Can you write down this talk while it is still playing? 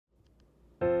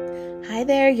Hi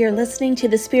there, you're listening to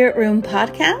the Spirit Room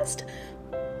podcast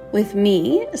with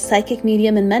me, psychic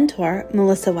medium and mentor,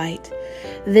 Melissa White.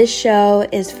 This show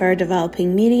is for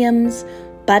developing mediums,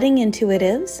 budding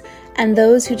intuitives, and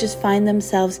those who just find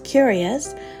themselves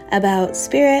curious about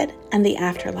spirit and the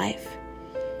afterlife.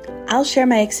 I'll share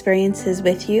my experiences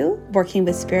with you working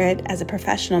with spirit as a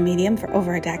professional medium for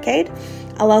over a decade.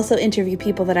 I'll also interview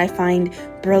people that I find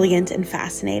brilliant and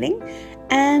fascinating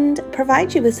and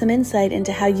provide you with some insight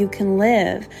into how you can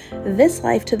live this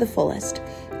life to the fullest,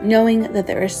 knowing that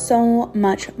there is so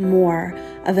much more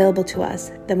available to us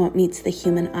than what meets the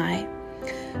human eye.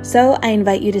 So I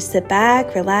invite you to sit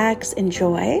back, relax,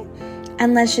 enjoy,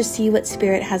 and let's just see what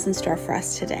spirit has in store for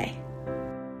us today.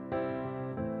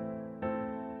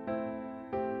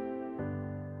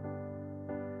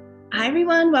 Hi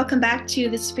everyone, welcome back to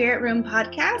the Spirit Room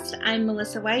podcast. I'm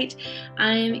Melissa White.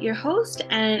 I'm your host,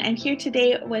 and I'm here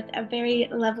today with a very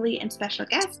lovely and special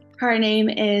guest. Her name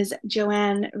is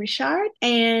Joanne Richard,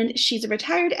 and she's a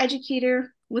retired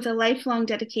educator with a lifelong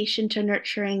dedication to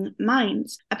nurturing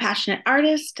minds, a passionate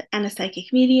artist and a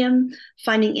psychic medium,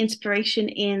 finding inspiration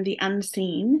in the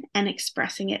unseen and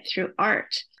expressing it through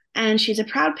art. And she's a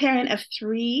proud parent of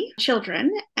 3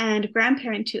 children and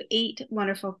grandparent to 8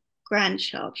 wonderful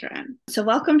grandchildren. So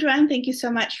welcome, Joanne. Thank you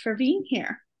so much for being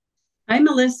here. Hi,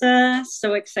 Melissa.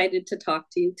 So excited to talk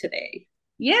to you today.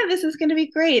 Yeah, this is going to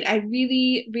be great. I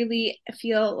really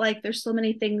feel like there's so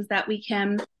many things that we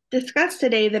can discuss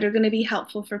today that are going to be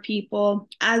helpful for people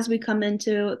as we come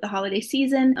into the holiday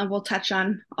season. And we'll touch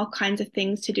on all kinds of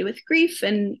things to do with grief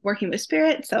and working with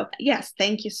spirit. So yes,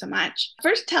 thank you so much.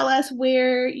 First, tell us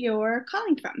where you're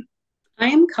calling from. I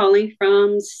am calling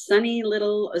from sunny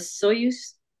little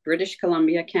Osoyoos, British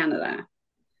Columbia, Canada.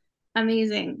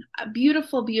 Amazing. A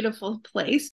beautiful, beautiful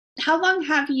place. How long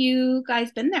have you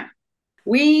guys been there?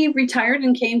 We retired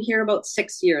and came here about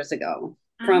 6 years ago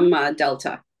from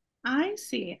Delta. I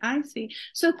see.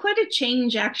 So quite a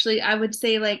change, actually, I would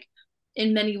say, like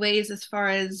in many ways, as far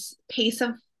as pace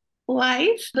of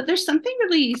life. But there's something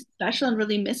really special and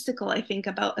really mystical, I think,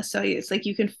 about Osoyoos. Like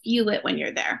you can feel it when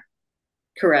you're there.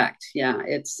 Correct. Yeah,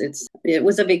 it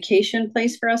was a vacation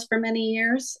place for us for many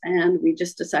years, and we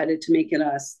just decided to make it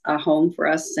a home for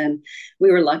us. And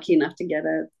we were lucky enough to get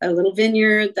a little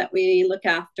vineyard that we look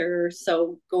after.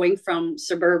 So going from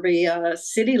suburbia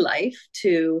city life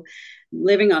to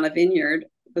living on a vineyard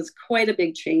was quite a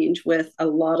big change with a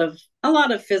lot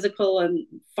of physical and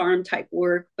farm type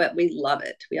work, but we love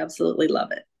it. We absolutely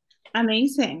love it.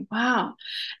 Amazing. Wow.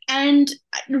 And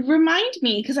remind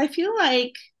me, because I feel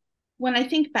like when I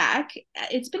think back,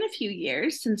 it's been a few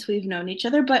years since we've known each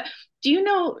other, but do you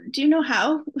know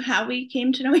how we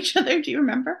came to know each other? Do you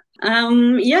remember?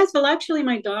 Yes, well, actually,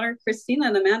 my daughter, Christina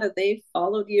and Amanda, they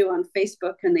followed you on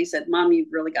Facebook and they said, Mom,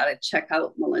 you've really got to check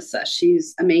out Melissa.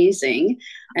 She's amazing.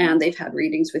 And they've had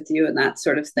readings with you and that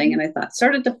sort of thing. And I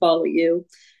started to follow you.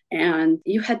 And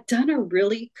you had done a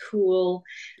really cool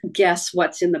guess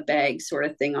what's in the bag sort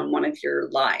of thing on one of your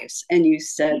lives. And you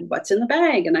said, what's in the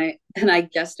bag? And I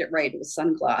guessed it right. It was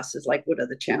sunglasses. Like, what are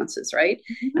the chances, right?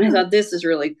 Mm-hmm. And I thought, this is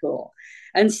really cool.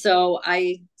 And so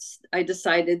I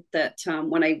decided that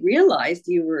when I realized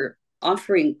you were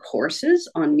offering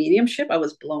courses on mediumship, I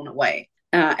was blown away.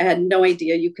 I had no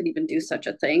idea you could even do such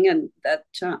a thing, and that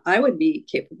I would be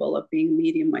capable of being a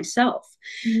medium myself.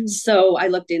 Mm-hmm. So I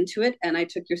looked into it and I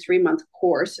took your 3-month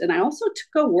course. And I also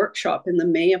took a workshop in the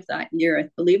May of that year. I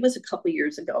believe it was a couple of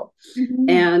years ago. Mm-hmm.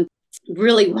 And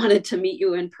really wanted to meet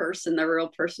you in person, the real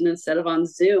person, instead of on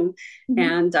Zoom. Mm-hmm.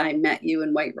 And I met you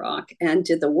in White Rock and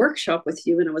did the workshop with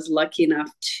you. And I was lucky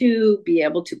enough to be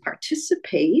able to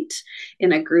participate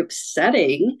in a group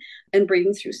setting and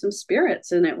bring through some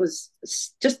spirits. And it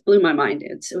just blew my mind.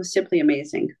 It was simply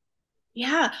amazing.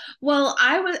 Yeah. Well,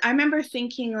 I remember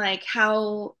thinking like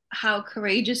how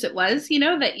courageous it was,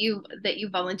 that you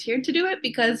volunteered to do it,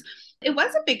 because it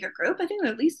was a bigger group. I think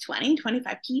at least 20,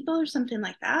 25 people or something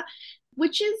like that,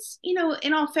 which is,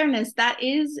 in all fairness, that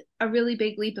is a really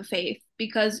big leap of faith,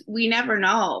 because we never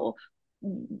know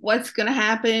what's going to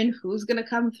happen, who's going to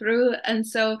come through. And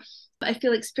so I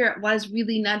feel like spirit was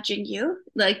really nudging you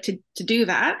like to do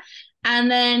that.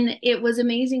 And then it was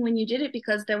amazing when you did it,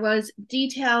 because there was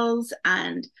details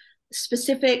and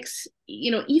specifics,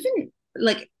 even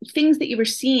like things that you were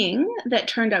seeing that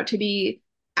turned out to be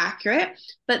accurate,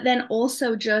 but then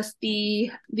also just the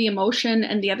emotion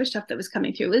and the other stuff that was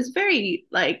coming through was very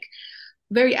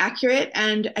accurate.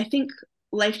 And I think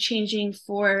life-changing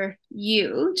for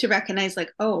you to recognize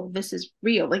like, oh, this is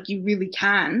real. Like you really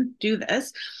can do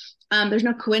this. There's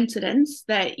no coincidence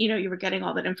that, you know, you were getting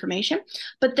all that information,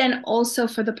 but then also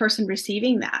for the person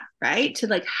receiving that, right? To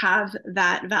like have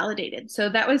that validated. So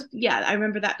that was, yeah, I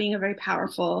remember that being a very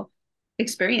powerful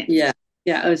experience. Yeah.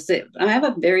 Yeah. I have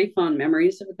a very fond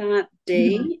memories of that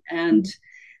Mm-hmm. day. And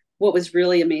what was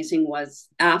really amazing was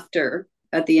after,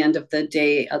 at the end of the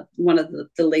day, one of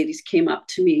the ladies came up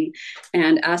to me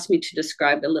and asked me to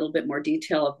describe a little bit more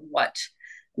detail of what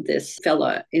this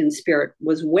fella in spirit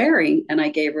was wearing. And I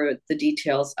gave her the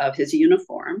details of his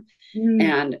uniform. Mm-hmm.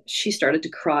 And she started to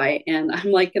cry. And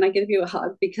I'm like, can I give you a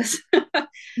hug? Because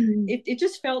it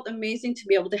just felt amazing to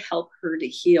be able to help her to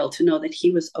heal, to know that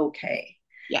he was okay.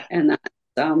 Yeah. And that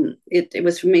it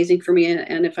was amazing for me.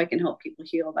 And if I can help people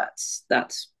heal,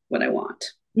 that's what I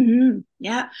want. Mm-hmm.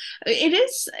 Yeah,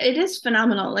 it is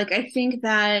phenomenal. Like I think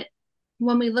that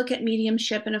when we look at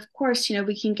mediumship, and of course, you know,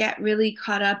 we can get really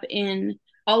caught up in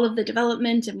all of the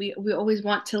development, and we always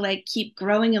want to like keep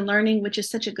growing and learning, which is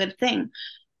such a good thing.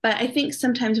 But I think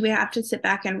sometimes we have to sit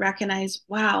back and recognize,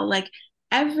 wow, like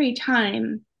every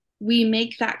time we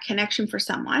make that connection for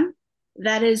someone,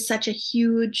 that is such a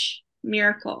huge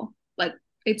miracle. Like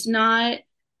it's not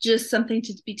just something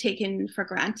to be taken for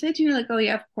granted. You know, like, oh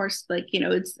yeah, of course, like, you know,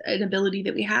 it's an ability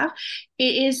that we have.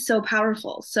 It is so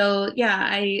powerful. So yeah,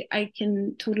 I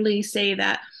can totally say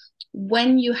that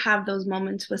when you have those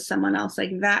moments with someone else,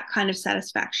 like that kind of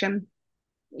satisfaction,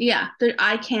 yeah,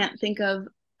 I can't think of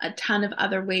a ton of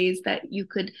other ways that you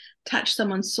could touch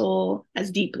someone's soul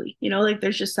as deeply. You know, like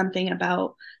there's just something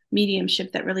about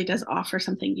mediumship that really does offer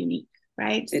something unique,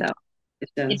 right? So It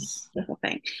it's does. a beautiful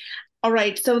thing. All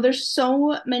right, so there's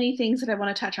so many things that I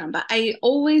want to touch on, but I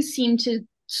always seem to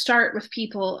start with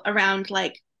people around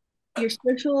like your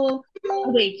spiritual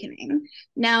awakening.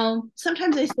 Now,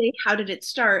 sometimes I say, how did it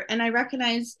start? And I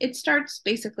recognize it starts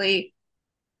basically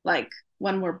like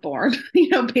when we're born. You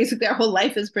know, basically our whole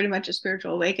life is pretty much a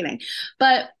spiritual awakening.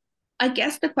 But I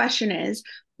guess the question is,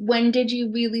 when did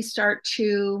you really start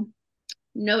to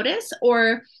notice,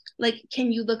 or like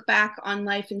can you look back on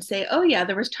life and say, oh yeah,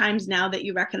 there was times now that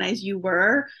you recognize you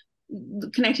were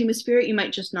connecting with spirit, you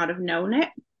might just not have known it?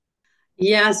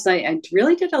 Yes, I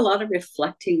really did a lot of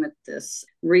reflecting with this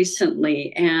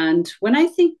recently. And when I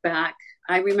think back,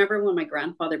 I remember when my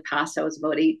grandfather passed, I was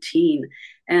about 18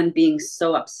 and being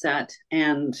so upset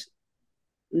and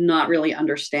not really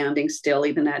understanding still,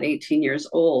 even at 18 years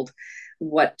old,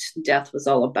 what death was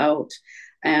all about.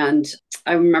 And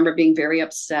I remember being very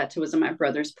upset. It was at my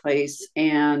brother's place,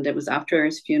 and it was after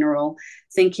his funeral,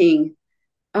 thinking,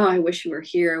 oh, I wish you were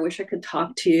here. I wish I could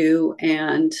talk to you.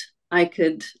 And I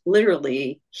could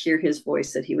literally hear his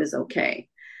voice that he was okay.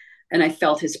 And I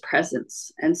felt his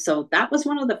presence. And so that was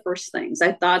one of the first things.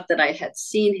 I thought that I had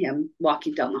seen him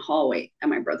walking down the hallway at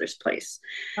my brother's place.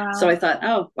 So Wow. I thought,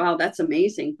 oh, wow, that's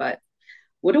amazing. But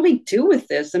what do we do with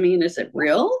this? I mean, is it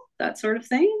real? That sort of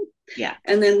thing. Yeah.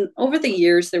 And then over the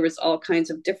years, there was all kinds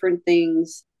of different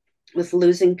things with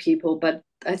losing people. But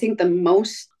I think the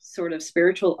most sort of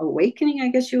spiritual awakening, I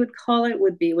guess you would call it,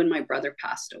 would be when my brother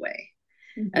passed away.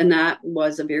 Mm-hmm. And that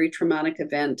was a very traumatic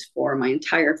event for my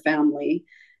entire family.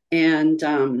 And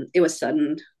it was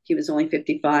sudden. He was only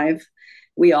 55.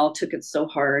 We all took it so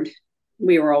hard.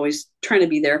 We were always trying to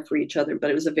be there for each other, but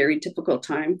it was a very difficult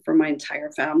time for my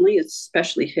entire family,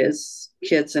 especially his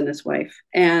kids and his wife.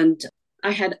 And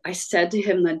I said to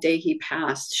him the day he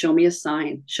passed, show me a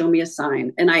sign, show me a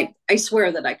sign. And I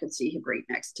swear that I could see him right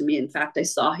next to me. In fact, I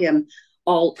saw him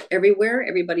all everywhere.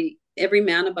 Every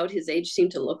man about his age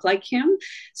seemed to look like him.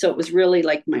 So it was really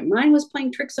like my mind was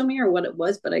playing tricks on me or what it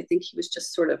was, but I think he was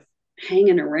just sort of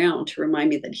hanging around to remind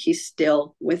me that he's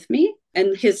still with me.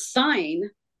 And his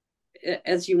sign,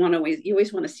 as you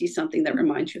always want to see something that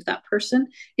reminds you of that person.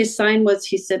 His sign was,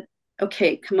 he said,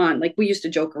 okay, come on. Like we used to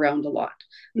joke around a lot.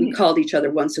 We Mm-hmm. called each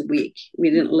other once a week. We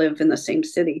didn't live in the same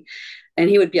city. And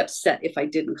he would be upset if I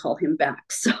didn't call him back.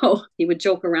 So he would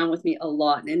joke around with me a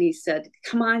lot. And he said,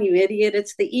 come on, you idiot,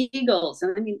 it's the Eagles.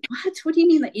 And I mean, what? What do you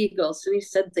mean the Eagles? And he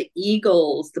said, the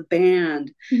Eagles, the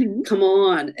band, Mm-hmm. come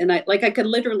on. And I could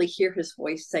literally hear his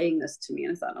voice saying this to me.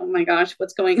 And I thought, oh my gosh,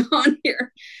 what's going on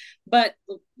here? But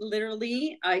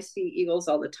literally, I see eagles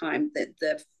all the time.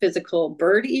 The physical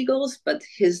bird eagles, but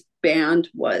his band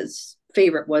was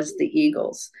favorite was the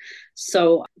Eagles.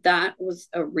 So that was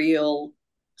a real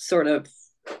sort of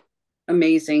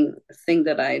amazing thing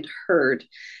that I'd heard.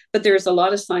 But there's a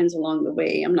lot of signs along the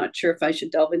way. I'm not sure if I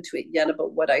should delve into it yet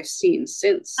about what I've seen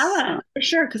since. Ah, for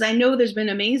sure, because I know there's been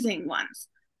amazing ones.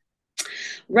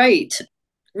 Right.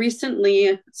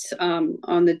 Recently,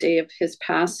 on the day of his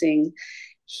passing,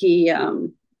 he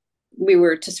we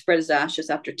were to spread his ashes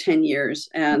after 10 years,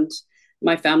 and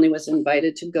my family was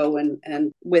invited to go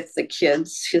and with the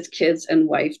kids, his kids and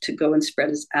wife, to go and spread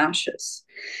his ashes.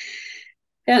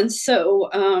 And so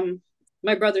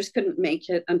my brothers couldn't make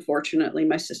it, unfortunately.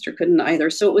 My sister couldn't either.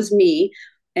 So it was me.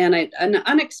 And I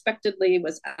unexpectedly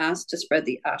was asked to spread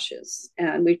the ashes.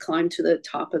 And we climbed to the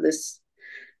top of this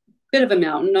bit of a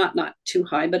mountain, not too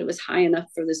high, but it was high enough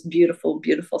for this beautiful,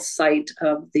 beautiful sight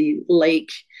of the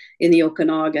lake in the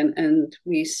Okanagan. And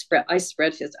I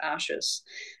spread his ashes.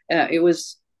 It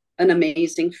was an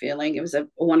amazing feeling. It was a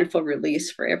wonderful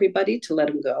release for everybody to let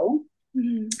him go.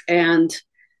 Mm-hmm. And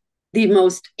the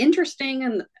most interesting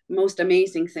and most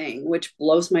amazing thing, which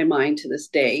blows my mind to this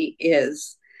day,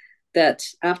 is that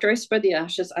after I spread the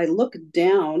ashes, I looked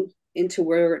down into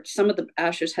where some of the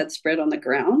ashes had spread on the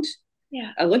ground.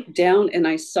 Yeah. I looked down and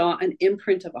I saw an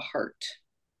imprint of a heart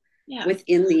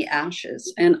within the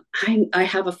ashes. And I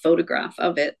have a photograph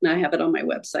of it, and I have it on my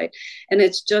website. And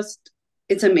it's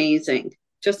amazing,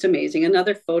 just amazing.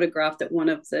 Another photograph that one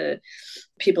of the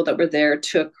people that were there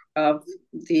took of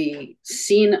the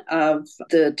scene of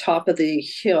the top of the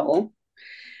hill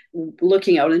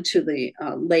looking out into the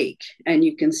lake, and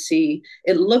you can see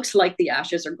it looks like the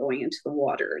ashes are going into the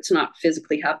water. It's not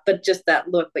physically happening, but just that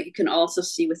look. But you can also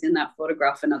see within that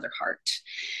photograph another heart.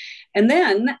 And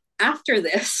then after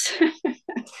this,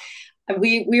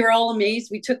 we were all amazed.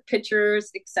 We took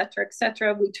pictures, etc.,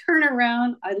 etc. We turn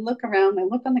around, I look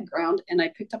on the ground, and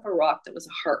I picked up a rock that was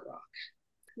a heart rock.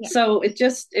 Yeah. So it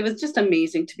was just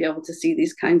amazing to be able to see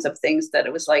these kinds of things, that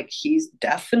it was like, he's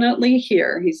definitely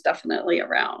here. He's definitely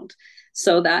around.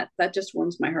 So that just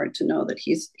warms my heart to know that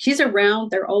he's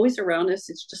around. They're always around us.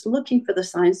 It's just looking for the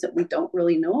signs that we don't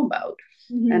really know about,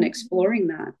 mm-hmm. and exploring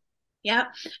that. Yeah.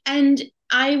 And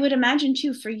I would imagine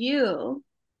too, for you,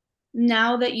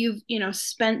 now that you've,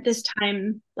 spent this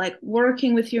time like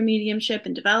working with your mediumship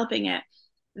and developing it,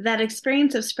 that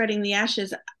experience of spreading the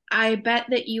ashes, I bet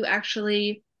that you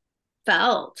actually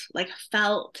felt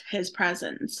his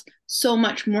presence so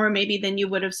much more maybe than you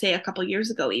would have, say, a couple years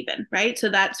ago even, right? So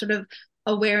that sort of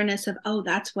awareness of, oh,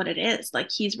 that's what it is. Like,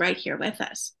 he's right here with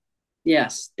us.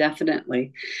 Yes,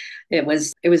 definitely. It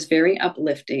was very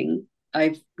uplifting.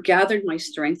 I've gathered my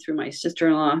strength through my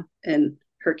sister-in-law and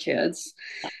her kids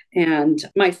and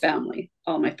my family,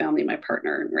 all my family, my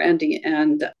partner and Randy,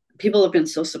 and people have been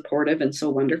so supportive and so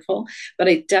wonderful. But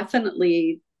I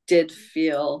definitely did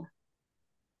feel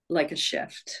like a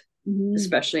shift, mm-hmm.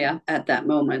 especially at that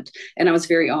moment. And I was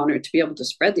very honored to be able to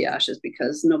spread the ashes,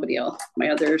 because nobody else, my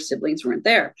other siblings, weren't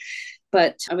there.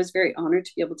 But I was very honored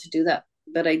to be able to do that.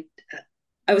 But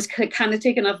I was kind of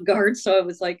taken off guard. So I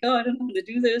was like, oh, I don't know how to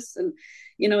do this. And,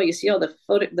 you see all the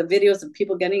videos of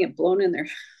people getting it blown in their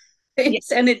face.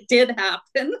 Yeah. And it did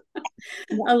happen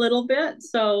a little bit.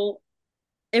 So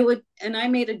and I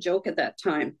made a joke at that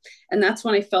time. And that's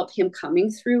when I felt him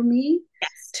coming through me,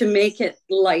 yes. to make it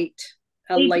light,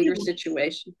 a lighter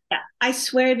situation. Yeah, I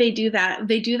swear they do that.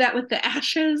 They do that with the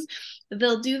ashes.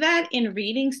 They'll do that in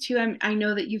readings too. I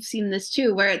know that you've seen this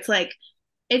too, where it's like,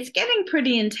 it's getting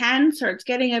pretty intense, or it's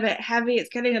getting a bit heavy. It's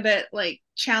getting a bit like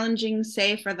challenging,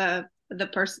 say, for the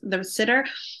sitter.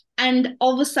 And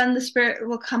all of a sudden the spirit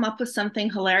will come up with something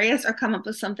hilarious, or come up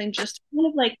with something just kind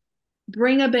of like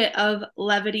bring a bit of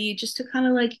levity, just to kind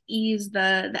of like ease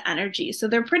the energy. So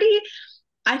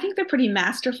I think they're pretty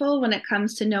masterful when it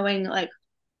comes to knowing like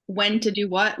when to do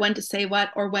what, when to say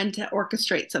what, or when to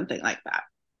orchestrate something like that.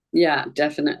 Yeah,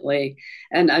 definitely.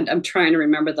 And I'm trying to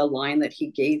remember the line that he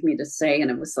gave me to say, and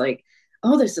it was like,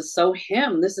 oh, this is so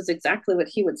him. This is exactly what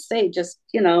he would say. Just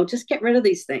get rid of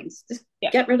these things. Just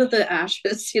get rid of the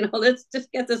ashes. Let's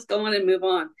just get this going and move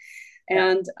on.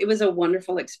 And it was a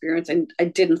wonderful experience, and I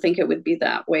didn't think it would be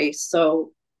that way.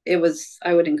 So I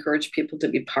would encourage people to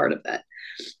be part of that,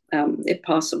 if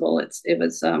possible. It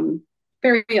was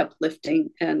very uplifting,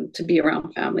 and to be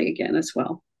around family again as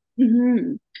well.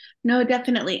 Mm-hmm. No,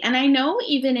 definitely. And I know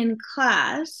even in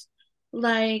class,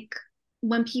 like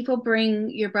when people bring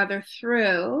your brother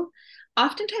through,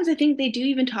 oftentimes I think they do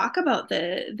even talk about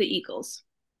the eagles.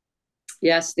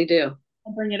 Yes, they do.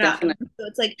 I'll bring it definitely up. So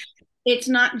it's like, it's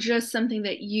not just something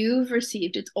that you've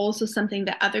received, it's also something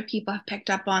that other people have picked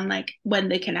up on, like when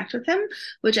they connect with him,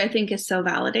 which I think is so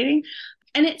validating.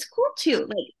 And it's cool too.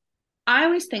 Like, I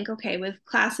always think, okay, with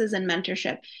classes and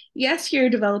mentorship, yes, you're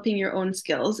developing your own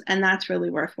skills, and that's really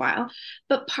worthwhile.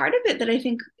 But part of it that I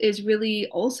think is really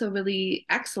also really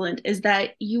excellent is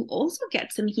that you also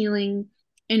get some healing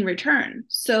in return.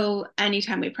 So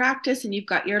anytime we practice and you've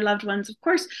got your loved ones, of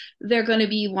course, they're going to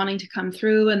be wanting to come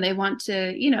through, and they want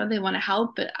to, they want to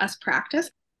help us practice.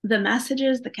 The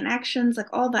messages, the connections,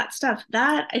 like all that stuff,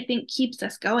 that I think keeps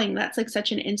us going. That's like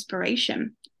such an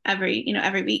inspiration every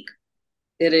week.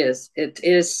 It is. It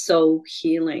is so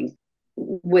healing.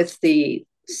 With the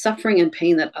suffering and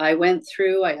pain that I went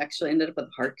through, I actually ended up with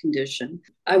a heart condition.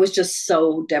 I was just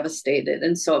so devastated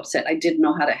and so upset. I didn't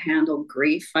know how to handle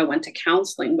grief. I went to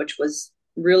counseling, which was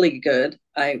really good.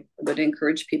 I would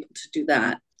encourage people to do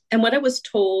that. And what I was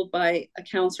told by a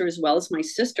counselor as well as my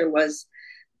sister was,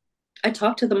 I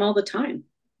talk to them all the time.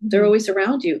 They're always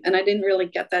around you. And I didn't really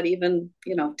get that even,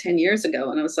 10 years ago.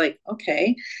 And I was like,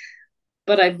 okay.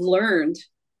 But I've learned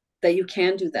that you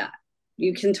can do that.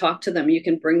 You can talk to them. You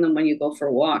can bring them when you go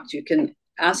for walks. You can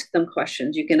ask them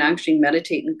questions. You can actually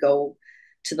meditate and go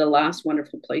to the last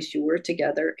wonderful place you were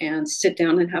together and sit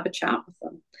down and have a chat with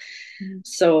them. Mm-hmm.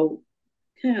 So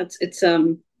yeah, it's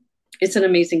an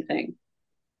amazing thing.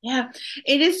 Yeah,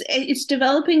 it is. It's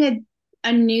developing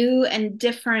a new and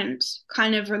different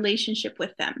kind of relationship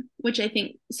with them, which I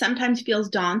think sometimes feels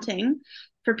daunting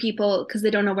for people because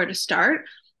they don't know where to start.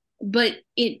 But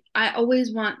I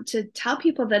always want to tell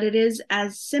people that it is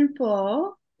as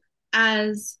simple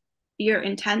as your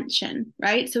intention,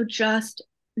 right? So just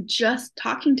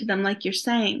talking to them like you're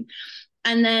saying.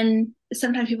 And then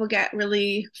sometimes people get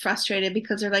really frustrated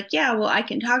because they're like, yeah, well, I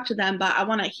can talk to them, but I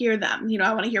want to hear them.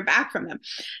 I want to hear back from them.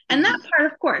 And that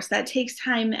part, of course, that takes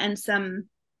time and some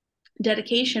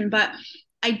dedication. But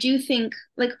I do think,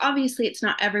 like, obviously, it's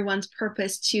not everyone's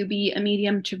purpose to be a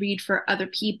medium to read for other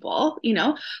people,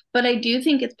 but I do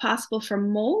think it's possible for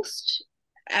most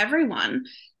everyone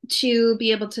to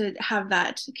be able to have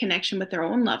that connection with their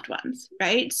own loved ones,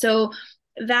 right? So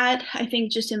that I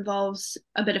think just involves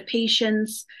a bit of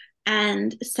patience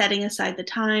and setting aside the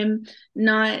time.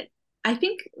 Not, I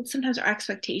think sometimes our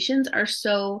expectations are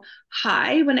so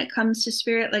high when it comes to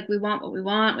spirit. Like we want what we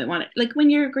want. We want it. Like when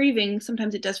you're grieving,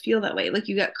 sometimes it does feel that way. Like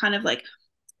you get kind of like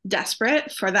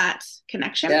desperate for that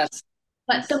connection. Yes.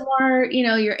 But the more,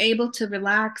 you're able to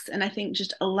relax and I think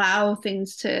just allow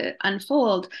things to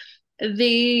unfold,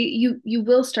 you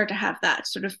will start to have that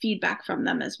sort of feedback from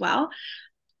them as well.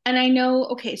 And I know,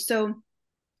 okay, so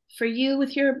for you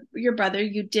with your brother,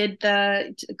 you did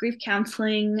the grief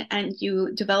counseling and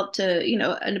you developed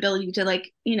an ability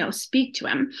to speak to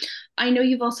him. I know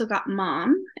you've also got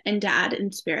mom and dad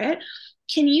in spirit.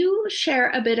 Can you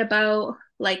share a bit about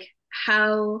like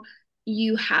how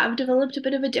you have developed a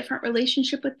bit of a different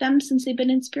relationship with them since they've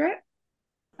been in spirit?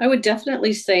 I would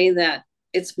definitely say that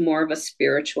it's more of a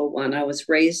spiritual one. I was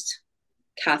raised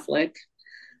Catholic.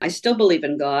 I still believe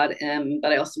in God,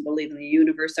 but I also believe in the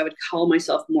universe. I would call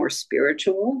myself more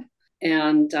spiritual.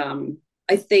 And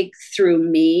I think through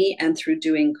me and through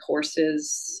doing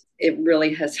courses, it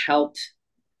really has helped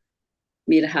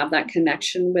me to have that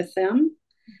connection with them.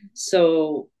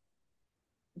 So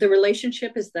the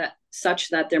relationship is that such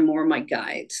that they're more my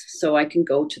guides. So I can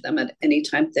go to them at any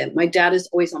time. Then my dad is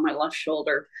always on my left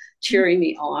shoulder, cheering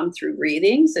me on through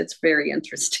readings. It's very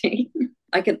interesting.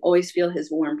 I can always feel his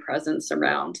warm presence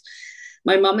around.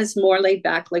 My mom is more laid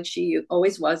back, like she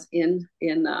always was in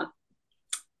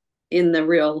the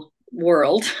real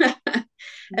world.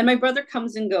 And my brother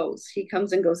comes and goes. He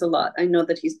comes and goes a lot. I know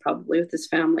that he's probably with his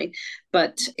family,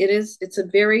 but it's a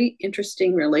very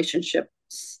interesting relationship,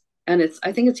 and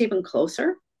I think it's even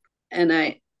closer. And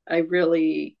I'm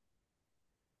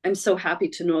so happy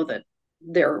to know that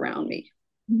they're around me.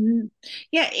 Mm-hmm.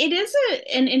 Yeah, it is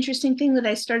an interesting thing that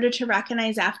I started to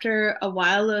recognize after a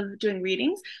while of doing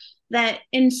readings, that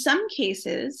in some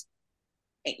cases,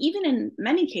 even in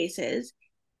many cases,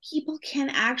 people can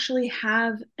actually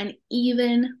have an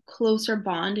even closer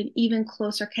bond, an even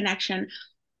closer connection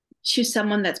to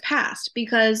someone that's passed.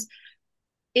 Because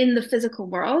in the physical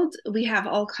world, we have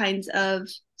all kinds of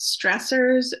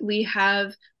stressors. We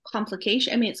have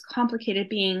complication. I mean, it's complicated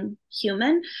being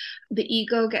human. The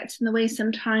ego gets in the way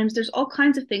sometimes. There's all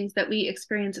kinds of things that we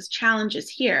experience as challenges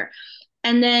here.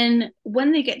 And then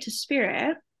when they get to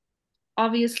spirit,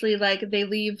 obviously like they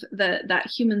leave that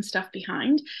human stuff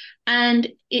behind and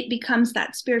it becomes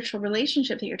that spiritual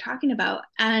relationship that you're talking about.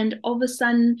 And all of a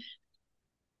sudden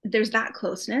there's that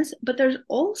closeness, but there's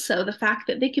also the fact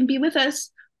that they can be with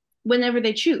us whenever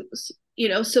they choose,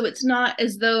 so it's not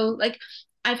as though like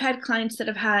I've had clients that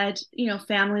have had,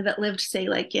 family that lived, say,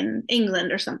 like in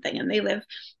England or something, and they live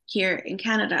here in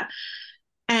Canada,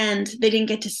 and they didn't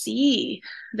get to see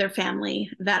their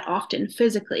family that often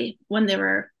physically when they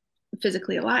were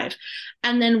physically alive.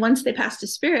 And then once they pass to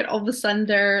spirit, all of a sudden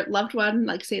their loved one,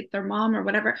 like say their mom or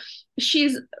whatever,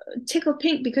 she's tickled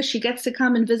pink because she gets to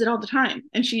come and visit all the time.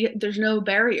 And there's no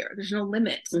barrier, there's no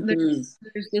limits, mm-hmm. there's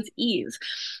this ease.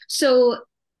 So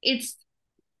it's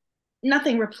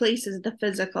nothing replaces the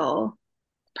physical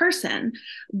person,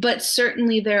 but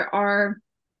certainly there are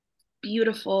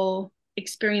beautiful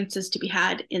experiences to be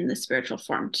had in the spiritual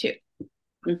form too.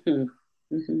 Mm-hmm.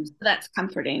 Mm-hmm. So that's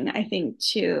comforting, I think,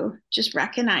 to just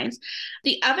recognize.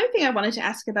 The other thing I wanted to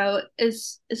ask about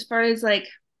is as far as like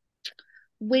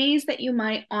ways that you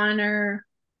might honor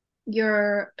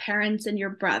your parents and your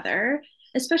brother,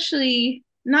 especially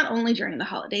not only during the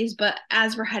holidays, but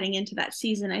as we're heading into that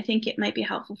season, I think it might be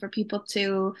helpful for people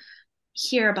to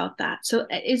hear about that. So,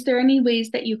 is there any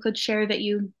ways that you could share that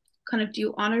you kind of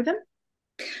do honor them?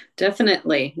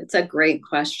 Definitely. It's a great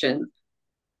question.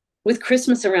 With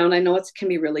Christmas around, I know it can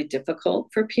be really difficult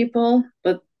for people,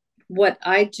 but what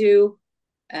I do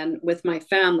and with my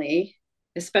family,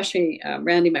 especially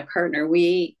Randy, my partner,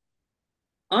 we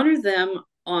honor them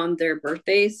on their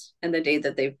birthdays and the day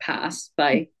that they've passed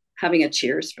by having a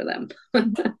cheers for them.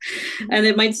 And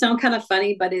it might sound kind of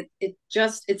funny, but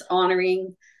it's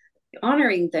honoring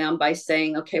them by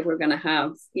saying, okay, we're going to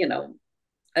have,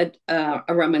 a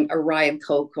rum and a rye of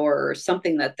Coke or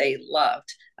something that they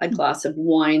loved, a glass of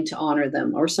wine to honor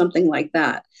them or something like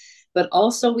that. But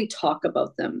also we talk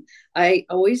about them. I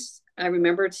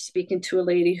remember speaking to a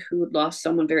lady who had lost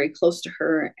someone very close to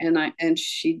her, and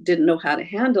she didn't know how to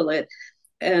handle it.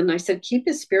 And I said, keep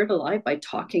his spirit alive by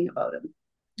talking about him.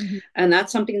 Mm-hmm. And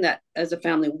that's something that as a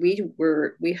family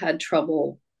we had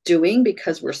trouble doing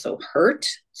because we're so hurt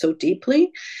so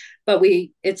deeply. But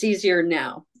it's easier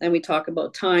now. And we talk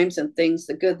about times and things,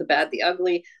 the good, the bad, the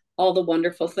ugly, all the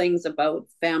wonderful things about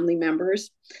family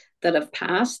members that have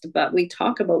passed. But we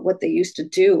talk about what they used to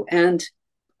do and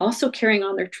also carrying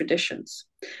on their traditions.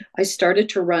 I started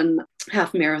to run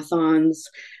half marathons,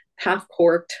 half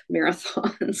corked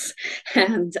marathons,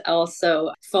 and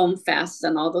also foam fests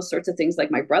and all those sorts of things.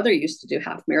 Like my brother used to do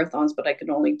half marathons, but I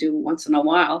could only do once in a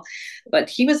while. But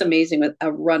he was amazing with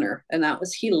a runner, and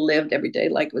he lived every day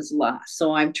like it was last.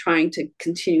 So I'm trying to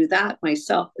continue that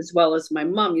myself, as well as my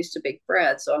mom used to bake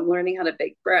bread. So I'm learning how to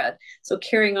bake bread. So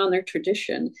carrying on their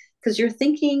tradition, because you're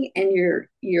thinking and you're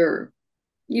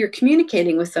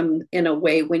communicating with them in a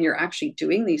way when you're actually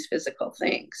doing these physical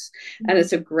things. And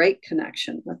it's a great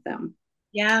connection with them.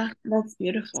 Yeah, that's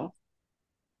beautiful.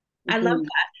 I love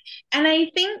that. And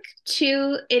I think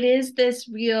too, it is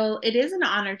an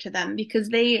honor to them because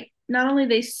they not only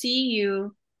they see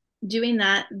you doing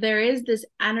that, there is this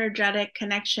energetic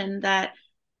connection that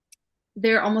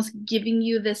they're almost giving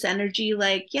you this energy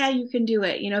like, yeah, you can do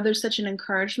it. There's such an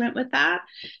encouragement with that.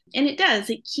 And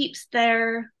it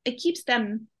keeps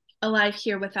them alive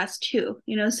here with us too.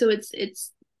 So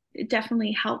it's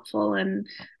definitely helpful and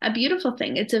a beautiful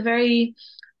thing.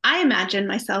 I imagine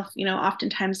myself,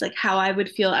 oftentimes like how I would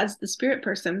feel as the spirit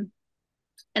person.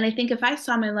 And I think if I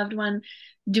saw my loved one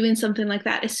doing something like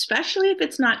that, especially if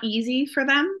it's not easy for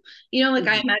them, like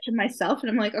I imagine myself and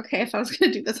I'm like, okay, if I was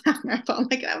going to do this half marathon,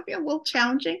 like that would be a little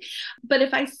challenging. But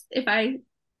if I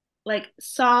like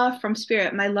saw from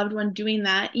spirit my loved one doing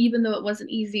that, even though it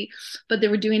wasn't easy, but they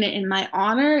were doing it in my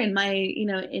honor, in my,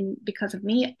 in because of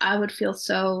me, I would feel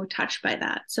so touched by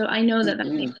that. So I know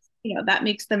that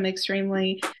makes them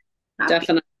extremely happy.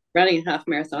 Definitely. Running half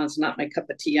marathons not my cup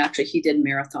of tea. Actually, he did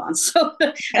marathons. So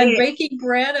and baking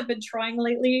bread, I've been trying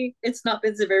lately. It's not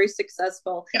been very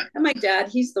successful. Yeah. And my dad,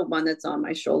 he's the one that's on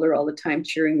my shoulder all the time,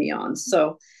 cheering me on.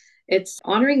 So it's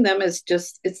honoring them is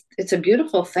just it's a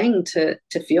beautiful thing to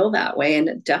feel that way.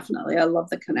 And definitely I love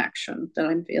the connection that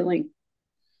I'm feeling.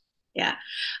 Yeah.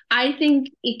 I think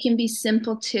it can be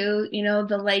simple too.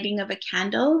 The lighting of a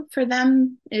candle for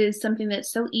them is something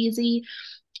that's so easy.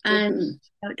 And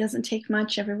it doesn't take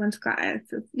much. Everyone's got,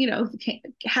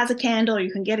 has a candle, or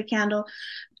you can get a candle.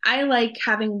 I like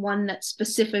having one that's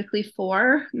specifically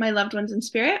for my loved ones in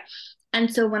spirit.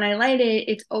 And so when I light it,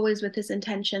 it's always with this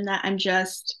intention that I'm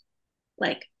just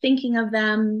like thinking of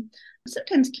them,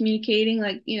 sometimes communicating,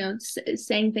 like,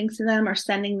 saying things to them or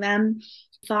sending them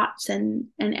thoughts and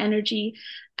energy.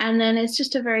 And then it's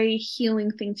just a very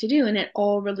healing thing to do. And it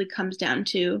all really comes down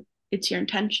to it's your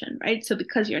intention, right? So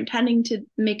because you're intending to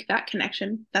make that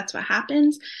connection, that's what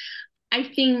happens. I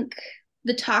think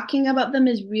the talking about them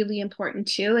is really important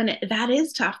too. And that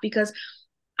is tough because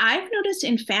I've noticed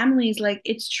in families, like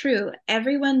it's true,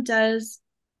 everyone does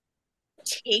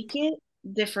take it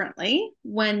differently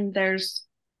when there's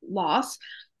loss.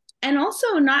 And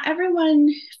also not everyone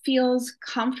feels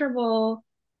comfortable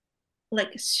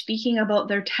like speaking about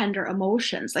their tender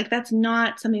emotions. Like that's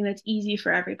not something that's easy for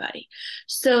everybody.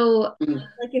 So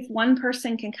like if one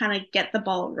person can kind of get the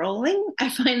ball rolling, I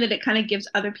find that it kind of gives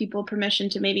other people permission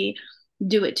to maybe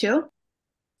do it too.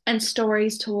 And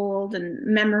stories told and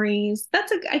memories.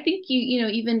 I think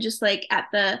even just like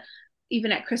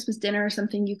even at Christmas dinner or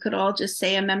something, you could all just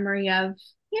say a memory of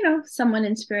someone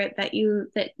in spirit that you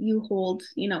hold,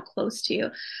 close to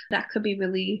you. That could be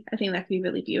really, I think that could be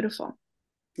really beautiful.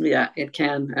 Yeah, it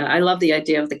can. I love the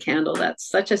idea of the candle. That's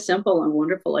such a simple and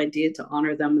wonderful idea to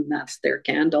honor them, and that's their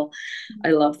candle. I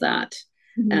love that.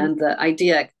 Mhm. And the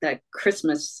idea that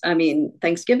Christmas, I mean,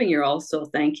 Thanksgiving, you're also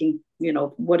thanking,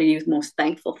 what are you most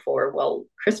thankful for? Well,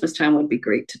 Christmas time would be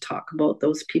great to talk about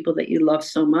those people that you love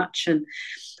so much. And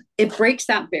it breaks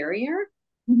that barrier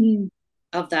Mhm.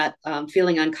 of that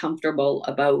feeling uncomfortable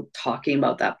about talking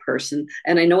about that person.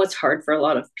 And I know it's hard for a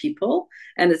lot of people,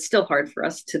 and it's still hard for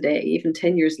us today, even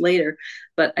 10 years later.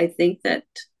 But I think that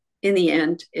in the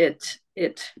end, it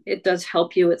does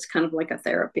help you. It's kind of like a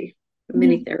therapy, a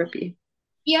mini Mhm. therapy.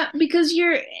 Yeah, because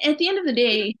you're at the end of the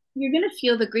day, you're gonna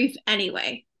feel the grief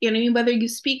anyway. You know what I mean? Whether you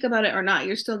speak about it or not,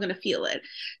 you're still gonna feel it.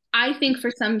 I think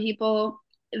for some people,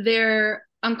 they're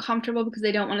uncomfortable because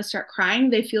they don't want to start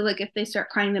crying. They feel like if they start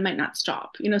crying, they might not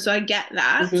stop. So I get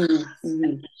that. Mm-hmm,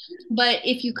 mm-hmm. But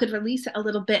if you could release it a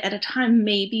little bit at a time,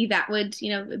 maybe that would,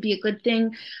 be a good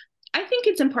thing. I think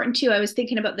it's important too. I was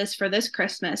thinking about this for this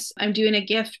Christmas. I'm doing a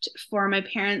gift for my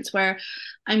parents where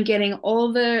I'm getting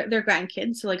all their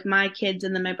grandkids, so like my kids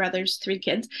and then my brother's three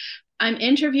kids. I'm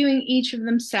interviewing each of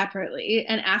them separately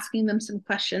and asking them some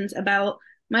questions about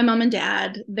my mom and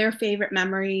dad, their favorite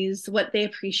memories, what they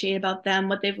appreciate about them,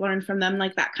 what they've learned from them,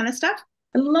 like that kind of stuff.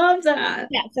 I love that.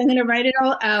 Yeah, so I'm going to write it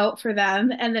all out for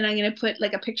them, and then I'm going to put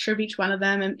like a picture of each one of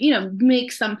them and,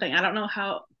 make something. I don't know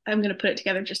how I'm going to put it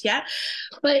together just yet.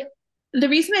 But the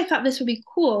reason I thought this would be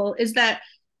cool is that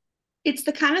it's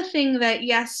the kind of thing that,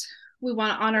 yes, we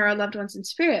want to honor our loved ones in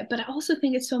spirit, but I also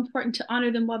think it's so important to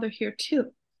honor them while they're here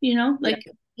too, Yeah, like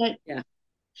yeah.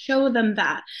 show them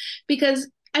that.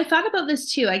 Because I thought about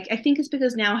this too. I think it's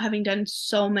because now, having done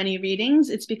so many readings,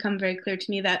 it's become very clear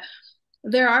to me that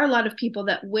there are a lot of people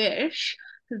that wish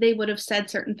they would have said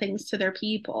certain things to their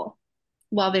people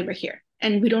while they were here.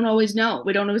 And we don't always know.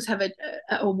 We don't always have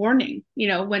a warning,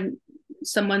 when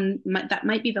that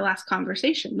might be the last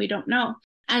conversation. We don't know.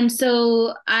 And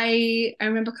so I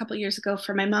remember a couple of years ago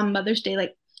for my mom, Mother's Day,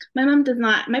 like my mom does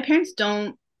not, my parents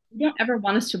don't ever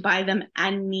want us to buy them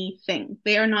anything.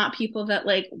 They are not people that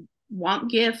like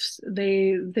want gifts.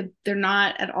 They're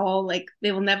not at all like,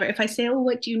 they will never, if I say, oh,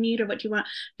 what do you need or what do you want,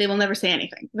 they will never say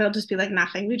anything. They'll just be like,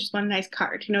 nothing. We just want a nice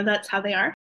card. That's how they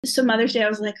are. So Mother's Day, I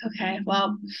was like, okay,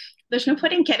 well, there's no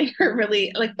point in getting her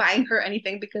really like buying her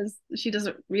anything because she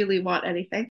doesn't really want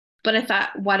anything. But I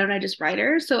thought, why don't I just write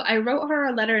her? So I wrote her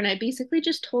a letter and I basically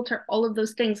just told her all of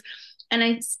those things. And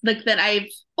I like that I've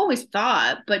always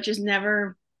thought, but just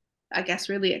never, I guess,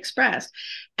 really expressed.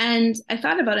 And I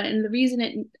thought about it. And the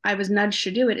reason I was nudged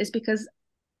to do it is because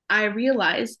I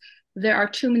realize there are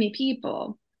too many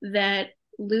people that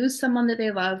lose someone that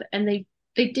they love and they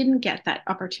didn't get that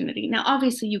opportunity. Now,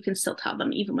 obviously, you can still tell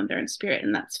them even when they're in spirit,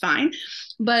 and that's fine.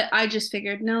 But I just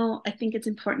figured, no, I think it's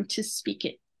important to speak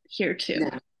it here too.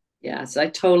 Yeah. Yes, I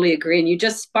totally agree. And you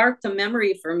just sparked a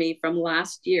memory for me from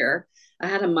last year. I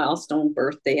had a milestone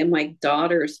birthday, and my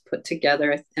daughters put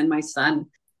together, and my son,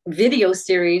 video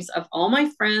series of all my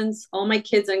friends, all my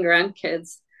kids and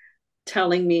grandkids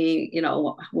telling me,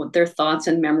 what their thoughts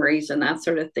and memories and that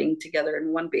sort of thing together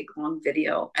in one big long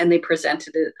video. And they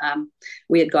presented it.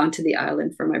 We had gone to the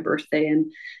island for my birthday,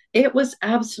 and it was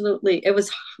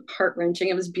heart wrenching.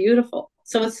 It was beautiful.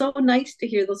 So it's so nice to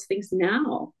hear those things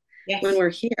now when Yes. we're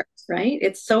here, right?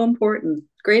 It's so important.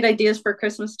 Great ideas for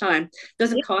Christmas time.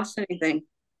 Doesn't Yeah. cost anything,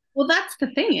 Well, that's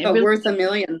the thing. It but really, worth a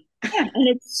million. yeah, and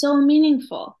it's so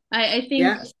meaningful. I think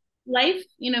Yes. life,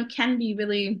 can be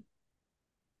really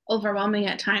overwhelming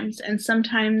at times. And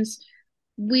sometimes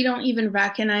we don't even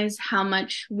recognize how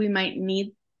much we might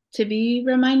need to be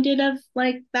reminded of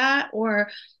like that, or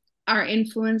our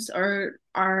influence or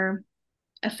our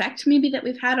effect maybe that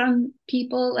we've had on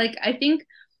people. Like I think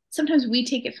sometimes we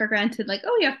take it for granted, like,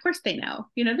 oh yeah, of course they know,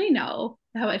 they know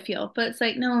how I feel. But it's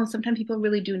like, no, sometimes people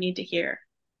really do need to hear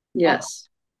all that. Yes.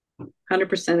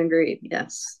 100% agreed.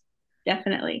 Yes.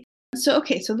 Definitely. So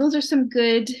okay, so those are some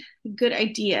good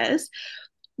ideas.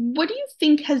 What do you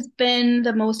think has been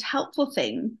the most helpful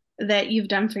thing that you've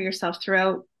done for yourself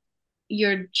throughout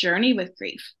your journey with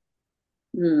grief?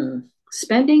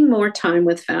 Spending more time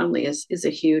with family is a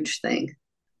huge thing.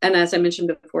 And as I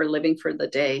mentioned before, living for the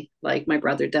day, like my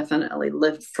brother definitely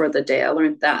lived for the day. I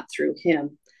learned that through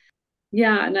him.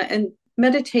 Yeah, and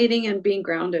meditating and being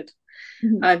grounded.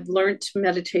 Mhm. I've learned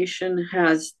meditation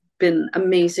has been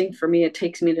amazing for me. It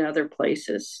takes me to other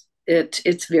places.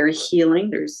 It's very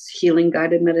healing. There's healing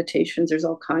guided meditations. There's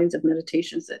all kinds of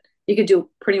meditations that you could do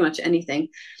pretty much anything.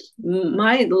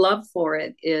 My love for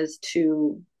it is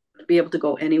to be able to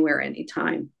go anywhere,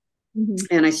 anytime. Mm-hmm.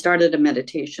 And I started a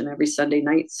meditation every Sunday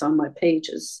nights on my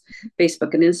pages,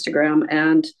 Facebook and Instagram.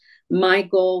 And my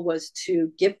goal was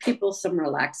to give people some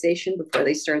relaxation before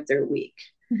they start their week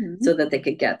Mm-hmm. so that they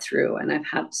could get through. And I've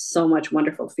had so much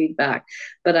wonderful feedback.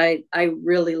 But I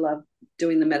really love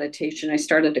doing the meditation. I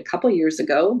started a couple years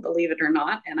ago, believe it or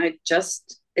not, and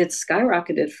it's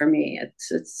skyrocketed for me.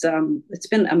 It's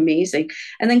been amazing.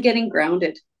 And then getting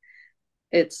grounded.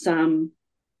 It's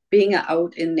being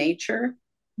out in nature.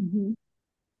 Mm-hmm.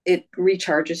 It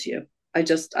recharges you.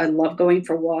 I love going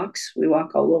for walks. We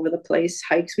walk all over the place,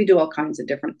 hikes, we do all kinds of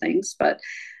different things, but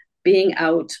being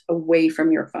out away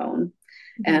from your phone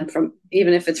Mm-hmm. and from,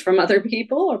 even if it's from other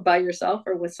people or by yourself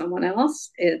or with someone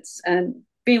else, and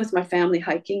being with my family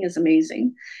hiking is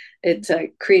amazing. It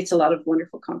creates a lot of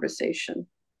wonderful conversation.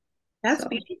 That's So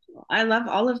beautiful. I love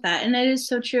all of that. And it is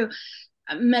so true.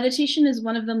 Meditation is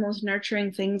one of the most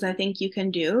nurturing things I think you can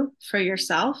do for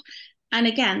yourself. And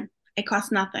again, it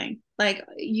costs nothing. Like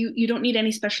you don't need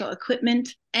any special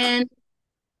equipment. And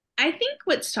I think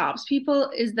what stops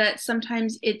people is that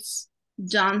sometimes it's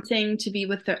daunting to be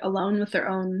alone with their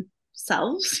own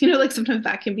selves. Like sometimes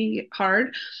that can be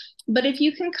hard. But if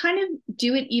you can kind of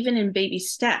do it even in baby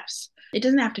steps, it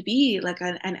doesn't have to be like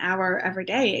an hour every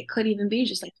day. It could even be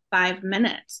just like 5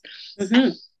 minutes.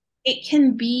 mhm. It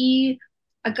can be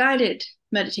a guided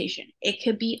meditation. It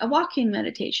could be a walking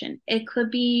meditation. It could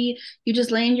be you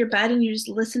just lay in your bed and you just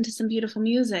listen to some beautiful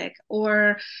music,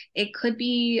 or it could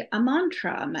be a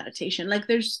mantra meditation. Like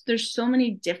there's so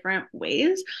many different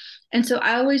ways. And so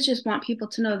I always just want people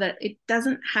to know that it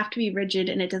doesn't have to be rigid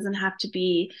and it doesn't have to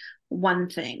be one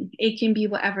thing. It can be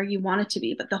whatever you want it to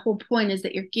be. But the whole point is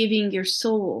that you're giving your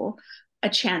soul a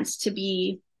chance to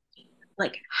be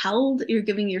like held. You're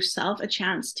giving yourself a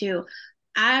chance to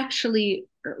actually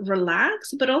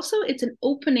relax, but also it's an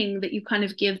opening that you kind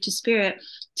of give to spirit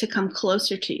to come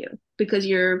closer to you, because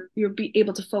you're be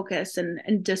able to focus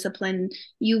and discipline.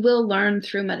 You will learn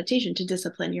through meditation to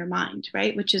discipline your mind,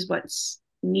 right, which is what's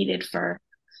needed for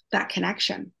that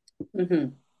connection.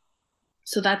 Mhm.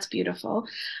 So that's beautiful.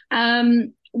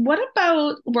 What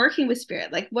about working with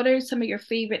spirit? Like, what are some of your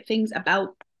favorite things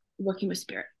about working with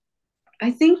spirit? I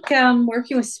think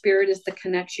working with spirit is the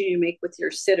connection you make with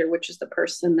your sitter, which is the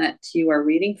person that you are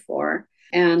reading for,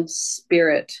 and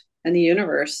spirit and the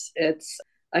universe.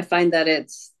 I find that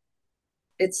it's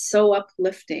so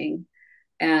uplifting,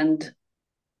 and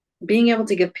being able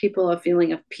to give people a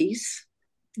feeling of peace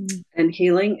Mm. and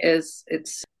healing is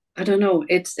it's I don't know,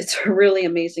 it's a really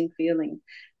amazing feeling.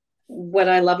 What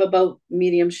I love about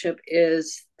mediumship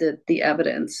is the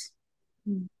evidence.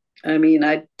 Mm. I mean,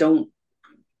 I don't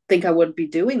think I would be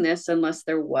doing this unless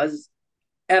there was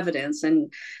evidence,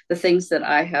 and the things that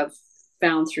I have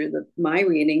found through my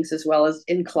readings, as well as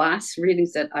in class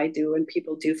readings that I do and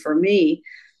people do for me,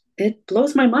 it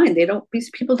blows my mind.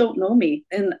 These people don't know me,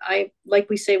 and like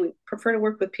we say, we prefer to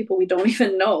work with people we don't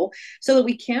even know, so that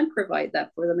we can provide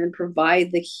that for them and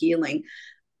provide the healing.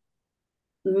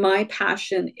 My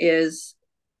passion is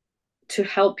to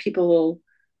help people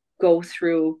go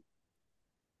through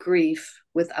grief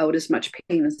without as much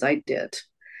pain as I did.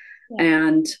 Yeah.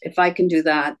 And if I can do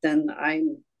that, then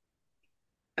I'm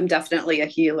definitely a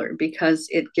healer, because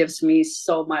it gives me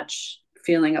so much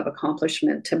feeling of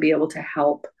accomplishment to be able to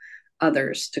help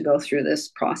others to go through this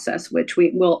process, which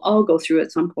we will all go through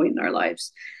at some point in our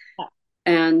lives.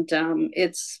 And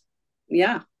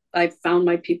yeah, I found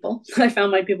my people. I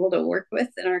found my people to work with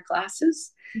in our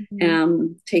classes.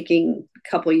 Mhm. Taking a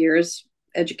couple years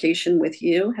education with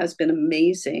you has been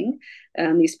amazing.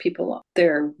 And these people,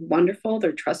 they're wonderful,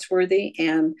 they're trustworthy.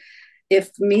 And if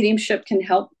mediumship can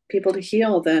help people to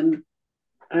heal, then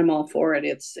I'm all for it.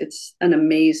 It's an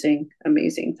amazing,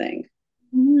 amazing thing.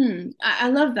 I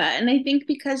love that. And I think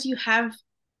because you have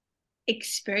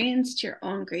experienced your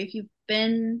own grief, you've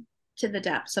been to the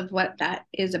depths of what that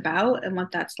is about and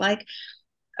what that's like.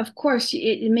 Of course,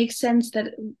 it makes sense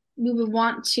that we would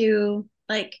want to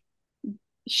like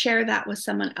share that with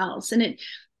someone else. And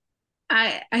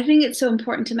I think it's so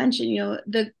important to mention,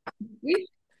 the grief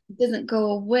doesn't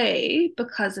go away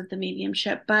because of the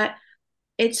mediumship, but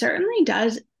it certainly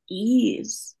does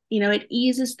ease. It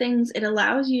eases things. It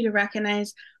allows you to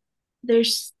recognize they're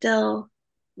still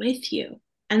with you.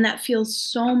 And that feels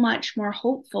so much more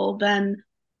hopeful than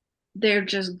they're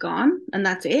just gone and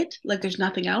that's it. Like there's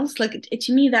nothing else. Like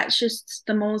to me, that's just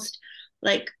the most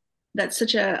like that's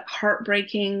such a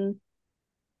heartbreaking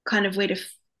kind of way to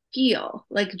feel.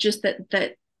 Like just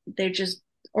that they're just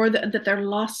or that they're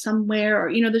lost somewhere,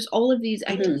 or there's all of these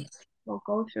ideas Mm-hmm. people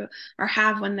go through or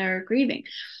have when they're grieving.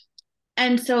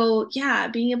 And so, yeah,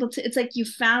 being able to, it's like you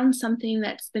found something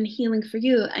that's been healing for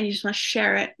you and you just want to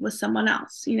share it with someone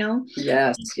else, you know?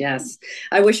 Yes, yes.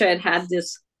 I wish I had had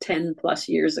this 10 plus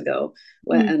years ago,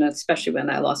 when, Mm. and especially when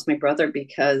I lost my brother,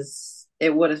 because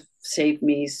it would have saved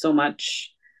me so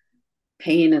much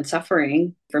pain and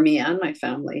suffering for me and my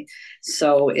family.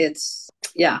 So it's,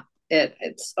 yeah,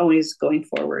 it's always going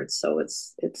forward. So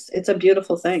it's a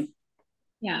beautiful thing.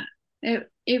 Yeah, it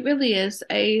really is.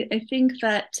 I think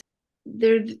that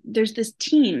there's this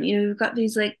team. You know, you've got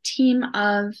these like team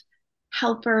of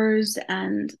helpers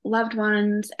and loved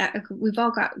ones. We've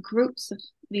all got groups of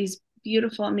these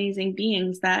beautiful, amazing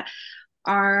beings that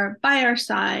are by our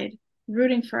side,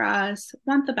 rooting for us,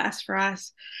 want the best for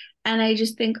us. And I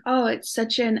just think, oh, it's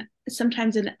such an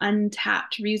sometimes an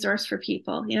untapped resource for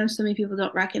people. You know, so many people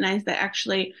don't recognize that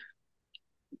actually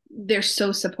they're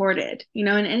so supported, you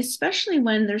know, and especially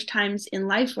when there's times in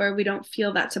life where we don't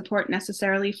feel that support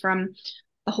necessarily from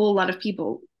a whole lot of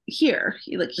people here,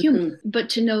 like humans, Mm-hmm. but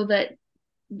to know that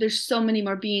there's so many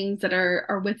more beings that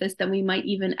are with us than we might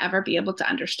even ever be able to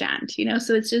understand, you know.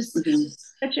 So it's just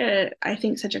Mm-hmm. such a, I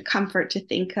think, such a comfort to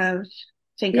think of.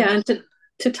 Yeah, and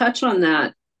to touch on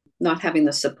that, not having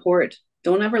the support,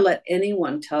 don't ever let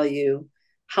anyone tell you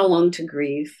how long to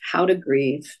grieve, how to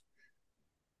grieve.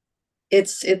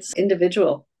 It's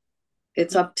individual.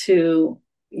 It's up to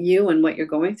you and what you're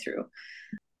going through.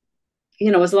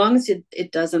 You know, as long as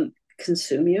it doesn't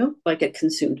consume you, like it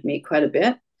consumed me quite a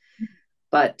bit,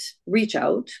 but reach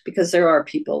out, because there are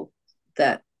people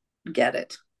that get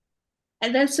it.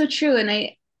 And that's so true. And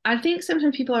I think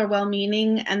sometimes people are well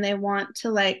meaning and they want to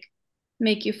like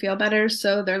make you feel better.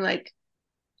 So they're like,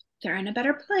 they're in a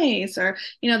better place, or,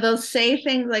 you know, they'll say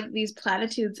things like these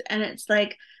platitudes. And it's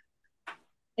like,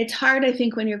 it's hard, I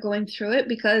think, when you're going through it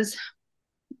because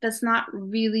that's not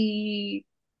really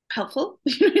helpful.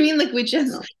 You know what I mean? Like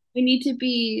No. we need to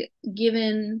be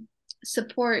given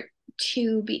support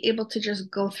to be able to just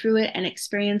go through it and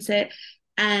experience it.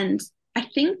 And I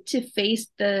think to face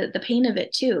the pain of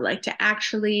it too, like to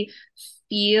actually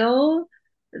feel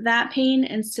that pain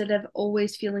instead of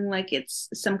always feeling like it's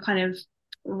some kind of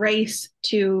race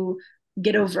to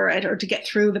get over it or to get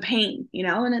through the pain, you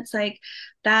know? And it's like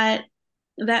that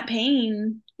that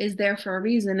pain is there for a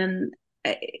reason. And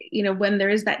you know, when there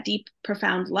is that deep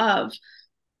profound love,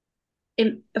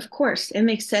 of course it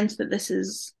makes sense that this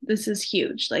is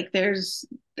huge. Like there's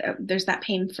that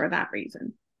pain for that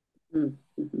reason.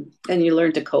 Mm-hmm. And you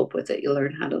learn to cope with it. You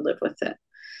learn how to live with it.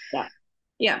 Yeah,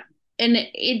 yeah. And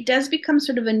it does become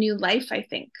sort of a new life, I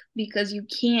think, because you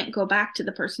can't go back to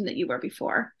the person that you were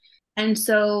before. And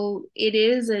so it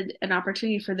is an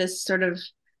opportunity for this sort of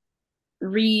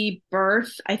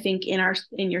rebirth, I think,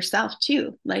 in yourself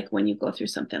too, like when you go through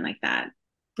something like that.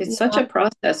 It's such Yeah. a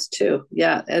process too.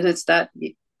 Yeah. And it's that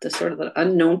the sort of the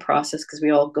unknown process, because we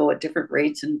all go at different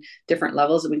rates and different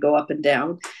levels and we go up and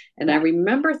down. And I Yeah.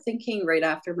 remember thinking right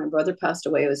after my brother passed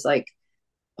away, it was like,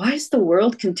 why is the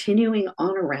world continuing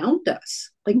on around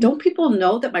us? Like, don't people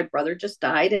know that my brother just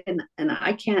died and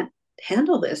I can't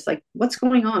handle this? Like, what's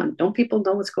going on? Don't people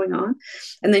know what's going on?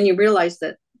 And then you realize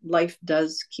that life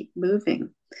does keep moving.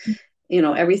 You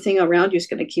know, everything around you is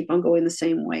going to keep on going the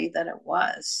same way that it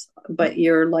was, but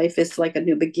your life is like a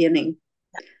new beginning,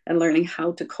 and learning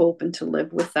how to cope and to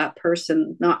live with that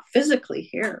person, not physically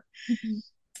here. Mhm.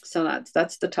 So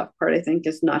that's the tough part, I think,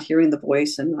 is not hearing the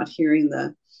voice and not hearing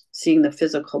the seeing the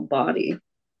physical body.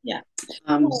 Yeah.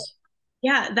 um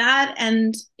Yeah, that,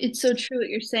 and it's so true what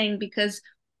you're saying because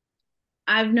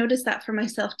I've noticed that for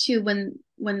myself too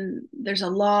when there's a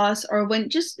loss or when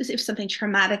just if something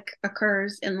traumatic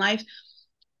occurs in life,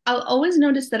 I'll always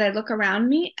notice that I look around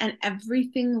me and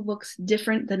everything looks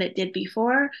different than it did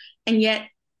before, and yet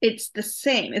it's the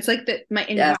same. It's like that my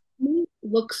yes, environment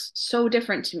looks so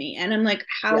different to me, and I'm like,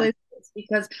 how yeah, is this?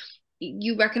 Because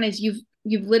you recognize you've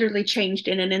literally changed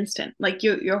in an instant. Like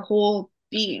your whole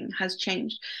being has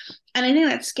changed, and I think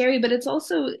that's scary. But it's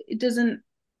also it doesn't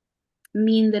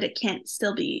mean that it can't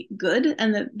still be good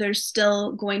and that there's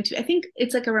still going to. I think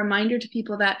it's like a reminder to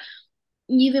people that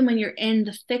even when you're in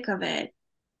the thick of it,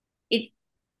 it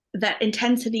that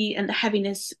intensity and the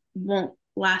heaviness won't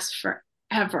last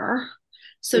forever.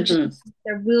 So just mm-hmm.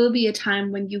 there will be a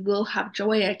time when you will have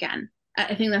joy again.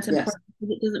 I think that's Yes, important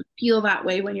because it doesn't feel that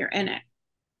way when you're in it.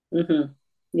 mm-hmm.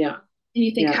 Yeah, And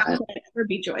you think, yeah, how can it ever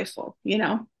be joyful? You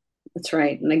know? that's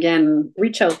right. And again,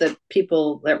 reach out that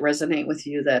people that resonate with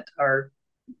you, that are,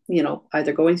 you know,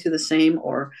 either going through the same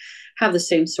or have the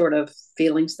same sort of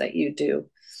feelings that you do.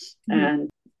 Mhm. And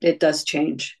it does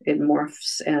change, it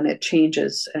morphs and it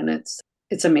changes, and it's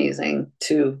amazing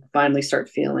to finally start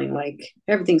feeling like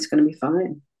everything's going to be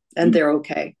fine and they're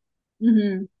okay.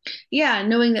 Hmm. Yeah,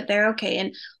 knowing that they're okay.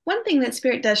 And one thing that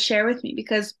spirit does share with me,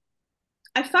 because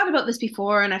I've thought about this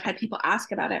before and I've had people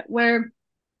ask about it, where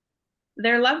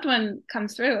their loved one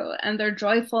comes through and they're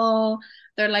joyful,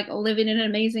 they're like living an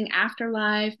amazing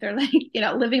afterlife, they're like,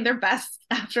 living their best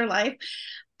afterlife.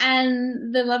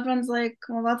 And the loved one's like,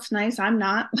 well, that's nice. I'm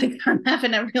not. Like, I'm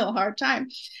having a real hard time.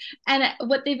 And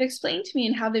what they've explained to me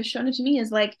and how they've shown it to me is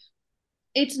like,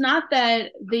 it's not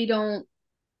that they don't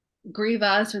grieve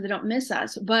us or they don't miss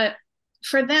us, but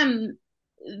for them,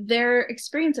 their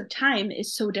experience of time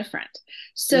is so different.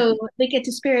 So Mhm. they get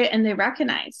to spirit and they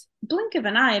recognize, blink of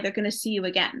an eye, they're going to see you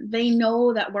again. They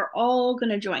know that we're all going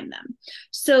to join them.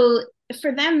 So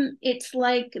for them, it's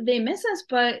like they miss us,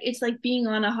 but it's like being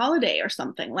on a holiday or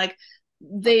something. Like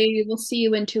they will see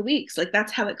you in 2 weeks. Like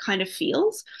that's how it kind of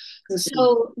feels. Mhm.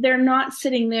 So they're not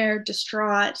sitting there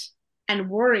distraught and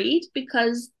worried,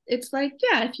 because it's like,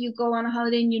 yeah, if you go on a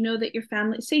holiday and you know that your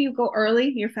family, say you go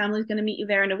early, your family's going to meet you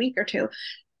there in a week or two,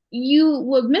 you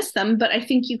would miss them, but I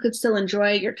think you could still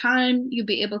enjoy your time. You'd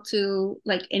be able to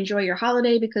like enjoy your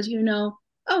holiday because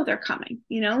oh, they're coming.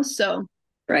 So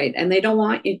Right. And they don't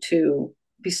want you to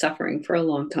be suffering for a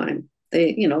long time.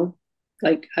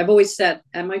 Like I've always said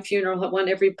at my funeral, I want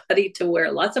everybody to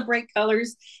wear lots of bright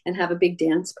colors and have a big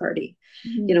dance party,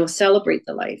 mhm, celebrate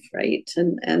the life, right?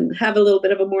 And have a little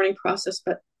bit of a mourning process,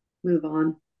 but move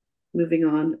on, moving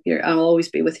on. I'll always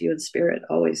be with you in spirit,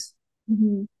 always.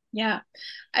 mhm. Yeah,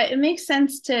 it makes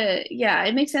sense to, yeah,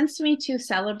 it makes sense to me to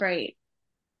celebrate.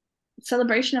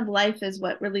 Celebration of life is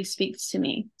what really speaks to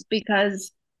me,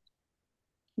 because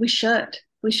we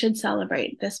should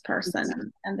celebrate this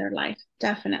person and their life,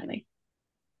 definitely.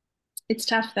 It's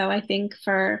tough though, I think,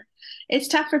 it's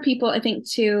tough for people, I think,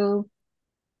 to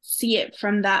see it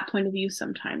from that point of view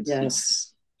sometimes.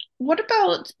 Yes. What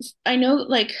about, I know,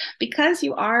 like, because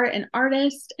you are an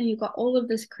artist and you've got all of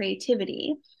this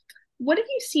creativity, what have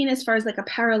you seen as far as like a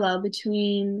parallel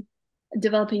between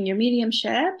developing your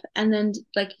mediumship and then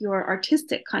like your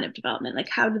artistic kind of development? Like,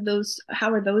 how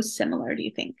are those similar, do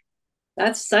you think?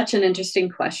 That's such an interesting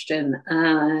question.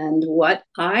 And what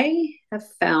I have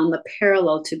found the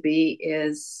parallel to be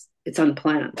is it's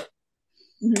unplanned.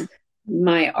 Mhm.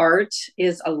 My art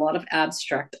is a lot of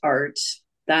abstract art.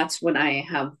 That's when I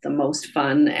have the most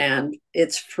fun and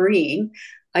it's freeing.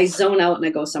 I zone out and I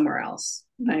go somewhere else.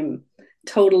 Mhm. I'm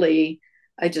totally,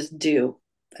 I just do.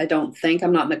 I don't think,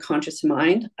 I'm not in the conscious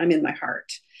mind, I'm in my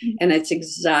heart. And it's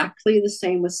exactly the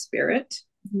same with spirit.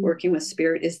 Mhm. Working with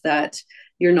spirit is that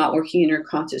you're not working in your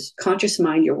conscious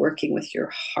mind, you're working with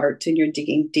your heart and you're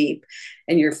digging deep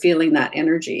and you're feeling that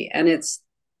energy. And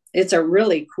it's a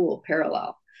really cool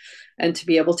parallel. And to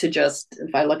be able to just,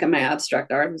 if I look at my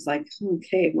abstract art, I was like,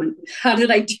 okay, how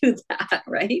did I do that?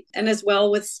 Right. And as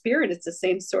well with spirit, it's the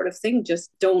same sort of thing.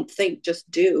 Just don't think, just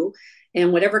do.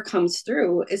 And whatever comes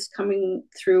through is coming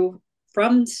through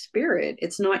from spirit.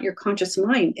 It's not your conscious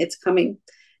mind. It's coming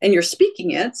and you're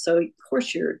speaking it. So of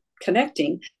course you're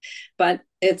connecting, but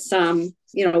it's,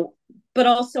 but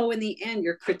also in the end,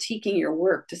 you're critiquing your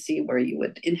work to see where you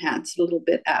would enhance a little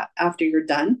bit after you're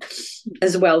done,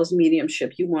 as well as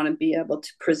mediumship. You want to be able to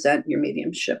present your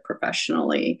mediumship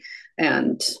professionally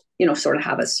and, sort of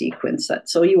have a sequence that,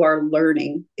 so you are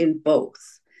learning in both.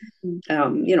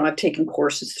 I've taken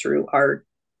courses through art.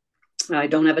 I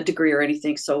don't have a degree or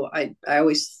anything. So I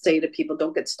always say to people,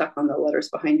 don't get stuck on the letters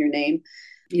behind your name.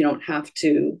 You don't have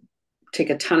to take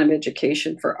a ton of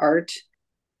education for art,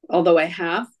 although I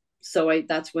have. So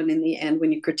that's when in the end,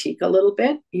 when you critique a little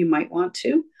bit, you might want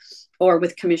to. Or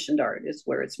with commissioned art is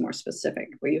where it's more specific,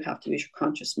 where you have to use your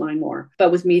conscious mind more.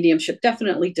 But with mediumship,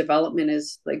 definitely development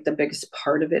is like the biggest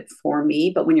part of it for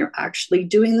me. But when you're actually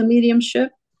doing the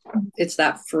mediumship, it's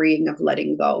that freeing of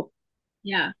letting go.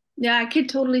 Yeah. Yeah, I could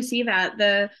totally see that.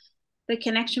 The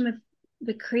connection with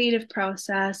the creative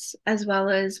process as well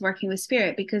as working with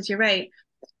spirit, because you're right.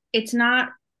 It's not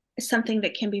something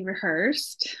that can be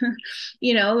rehearsed.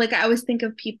 Like I always think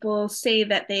of people say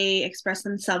that they express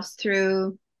themselves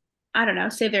through, I don't know,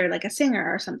 say they're like a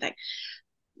singer or something.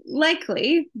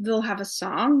 Likely they'll have a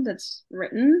song that's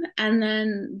written and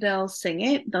then they'll sing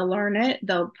it, they'll learn it,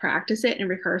 they'll practice it and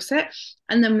rehearse it.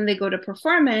 And then when they go to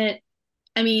perform it,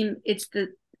 I mean, it's the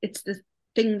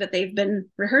thing that they've been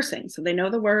rehearsing. So they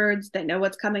know the words, they know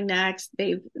what's coming next.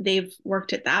 They've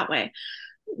worked it that way.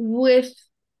 With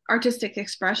artistic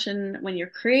expression, when you're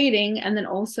creating, and then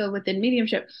also within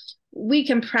mediumship, we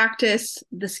can practice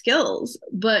the skills,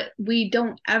 but we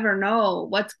don't ever know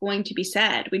what's going to be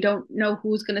said. We don't know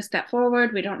who's going to step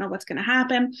forward. We don't know what's going to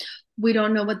happen. We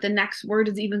don't know what the next word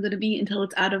is even going to be until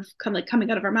it's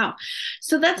coming out of our mouth.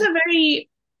 So that's a very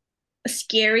a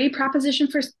scary proposition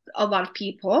for a lot of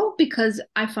people, because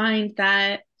I find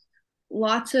that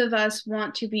lots of us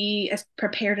want to be as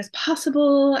prepared as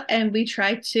possible, and we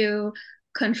try to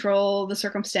control the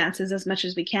circumstances as much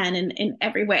as we can in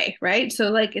every way, right? So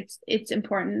like it's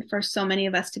important for so many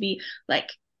of us to be like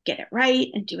get it right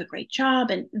and do a great job,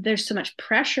 and there's so much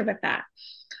pressure with that.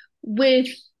 With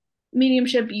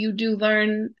mediumship, you do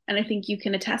learn, and I think you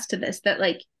can attest to this, that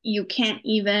like you can't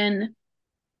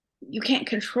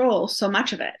control so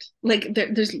much of it. Like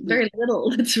there's very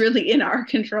little that's really in our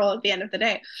control at the end of the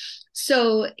day.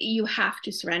 So you have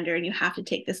to surrender, and you have to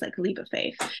take this like leap of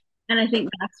faith. And I think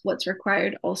that's what's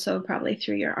required also probably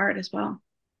through your art as well.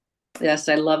 Yes,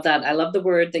 I love that. I love the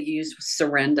word that you use,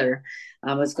 surrender.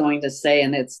 I was going to say,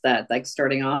 and it's that like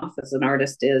starting off as an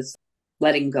artist is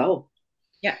letting go,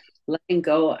 Yeah. letting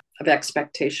go of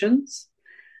expectations.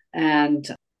 And,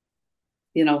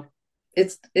 you know,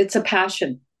 it's a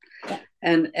passion. Yeah.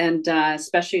 And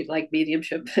especially like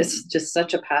mediumship is just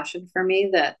such a passion for me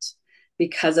that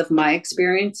because of my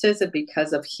experiences and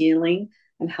because of healing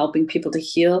and helping people to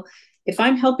heal, if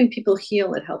I'm helping people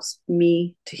heal, it helps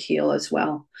me to heal as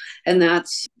well. And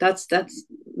that's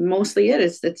mostly it.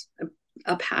 It's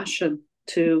a passion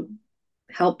to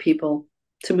help people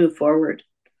to move forward.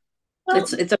 Well,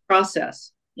 It's a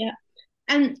process. yeah.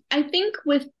 And I think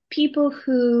with people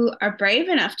who are brave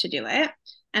enough to do it,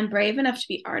 and brave enough to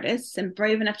be artists, and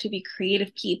brave enough to be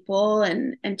creative people,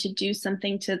 and to do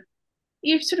something to,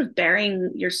 you're sort of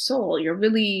bearing your soul, you're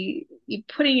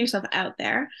putting yourself out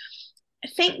there.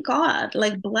 Thank God,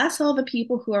 like bless all the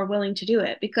people who are willing to do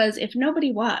it, because if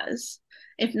nobody was,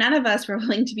 if none of us were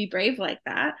willing to be brave like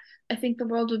that, I think the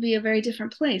world would be a very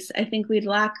different place. I think we'd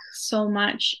lack so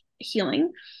much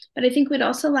healing, but I think we'd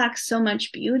also lack so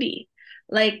much beauty.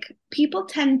 Like people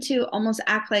tend to almost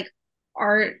act like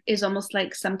art is almost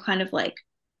like some kind of like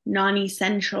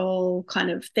non-essential kind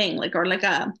of thing, like, or like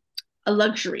a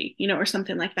luxury, or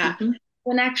something like that. Mm-hmm.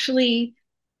 When actually,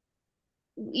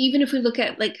 even if we look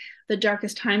at like the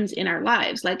darkest times in our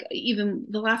lives, like even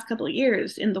the last couple of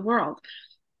years in the world,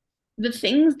 the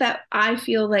things that I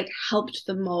feel like helped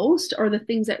the most, or the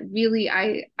things that really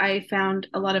I found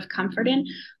a lot of comfort in,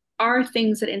 are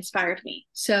things that inspired me.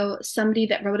 So somebody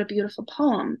that wrote a beautiful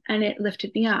poem and it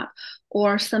lifted me up,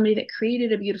 or somebody that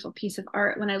created a beautiful piece of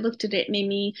art, when I looked at it, it made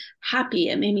me happy,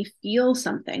 it made me feel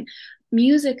something.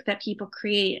 Music that people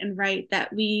create and write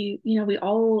that we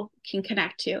all can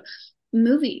connect to.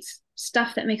 Movies,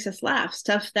 stuff that makes us laugh,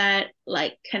 stuff that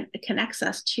like connects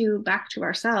us to back to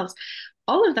ourselves.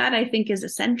 All of that I think is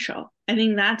essential. I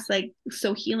think that's like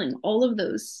so healing, all of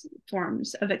those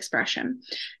forms of expression.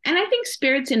 And I think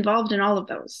spirit's involved in all of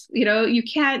those.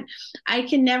 I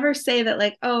can never say that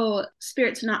like, oh,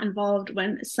 spirit's not involved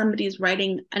when somebody's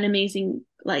writing an amazing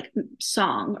like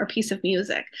song or piece of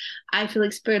music. I feel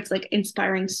like spirit's like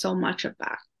inspiring so much of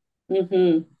that.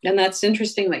 Mm-hmm. And that's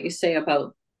interesting what you say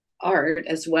about art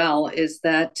as well, is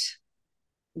that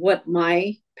what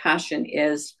my passion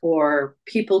is for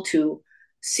people to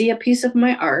see a piece of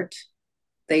my art,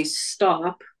 they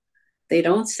stop, they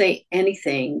don't say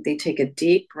anything, they take a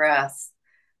deep breath,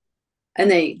 and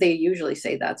they usually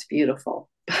say that's beautiful.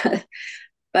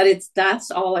 But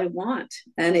that's all I want.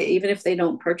 And even if they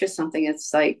don't purchase something,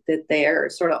 it's like that they're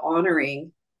sort of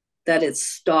honoring that it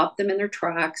stopped them in their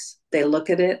tracks. They look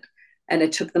at it and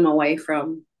it took them away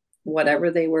from whatever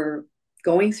they were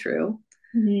going through,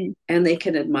 Mm-hmm. and they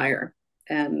can admire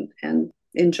and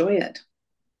enjoy it.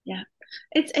 Yeah.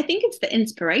 I think it's the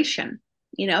inspiration,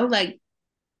 like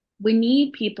we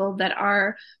need people that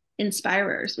are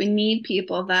inspirers. We need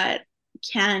people that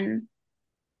can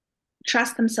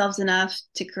trust themselves enough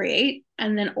to create,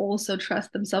 and then also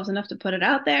trust themselves enough to put it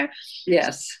out there.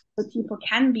 Yes. So people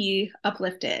can be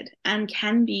uplifted and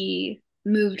can be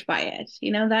moved by it.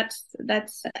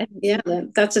 That's Yeah,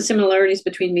 that's the similarities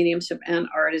between mediumship and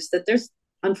art, is that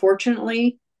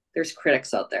unfortunately there's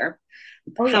critics out there.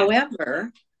 oh yeah.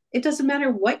 However, it doesn't matter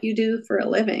what you do for a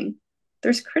living,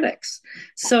 there's critics.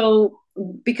 So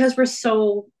because we're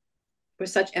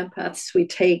such empaths, we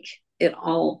take it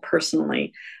all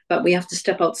personally, but we have to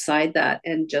step outside that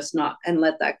and just not and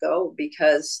let that go,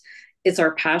 because it's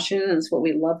our passion and it's what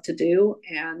we love to do,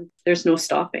 and there's no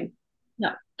stopping.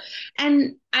 No.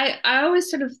 And I always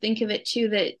sort of think of it too,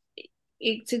 that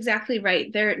it's exactly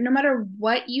right. There, no matter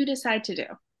what you decide to do,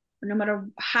 or no matter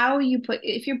how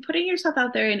if you're putting yourself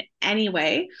out there in any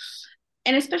way,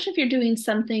 and especially if you're doing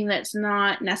something that's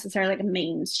not necessarily like a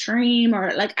mainstream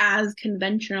or like as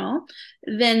conventional,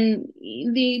 then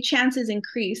the chances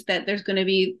increase that there's going to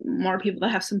be more people that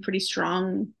have some pretty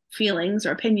strong feelings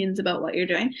or opinions about what you're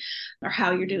doing or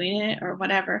how you're doing it or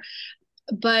whatever.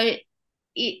 But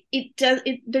it does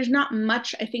it there's not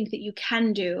much I think that you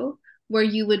can do where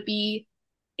you would be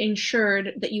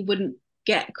ensured that you wouldn't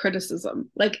get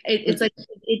criticism. Like it's like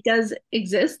it does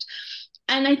exist.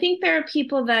 And I think there are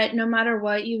people that no matter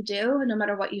what you do, no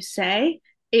matter what you say,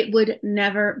 it would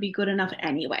never be good enough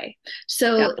anyway.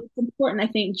 So Yeah. it's important, I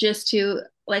think, just to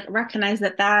like recognize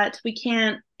that we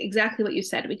can't, exactly what you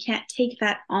said, we can't take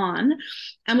that on,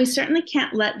 and we certainly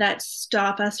can't let that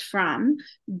stop us from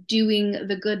doing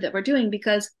the good that we're doing,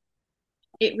 because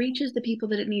it reaches the people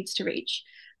that it needs to reach.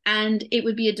 And it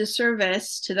would be a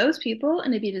disservice to those people,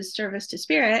 and it'd be a disservice to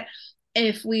spirit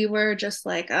if we were just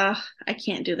like, oh, I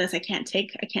can't do this. I can't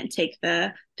take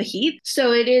the heat.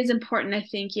 So it is important, I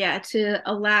think, yeah, to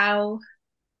allow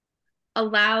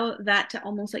that to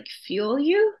almost like fuel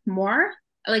you more.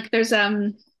 Like there's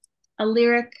a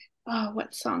lyric, oh,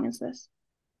 what song is this?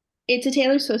 It's a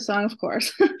Taylor Swift song, of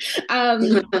course.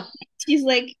 um she's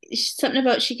like something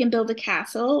about she can build a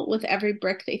castle with every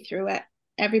brick they throw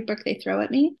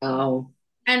at me. Oh,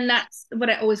 And that's what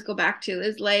I always go back to,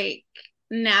 is like,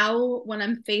 now when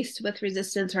I'm faced with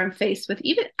resistance, or I'm faced with,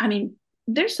 even, I mean,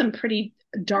 there's some pretty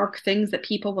dark things that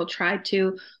people will try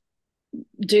to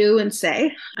do and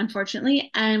say,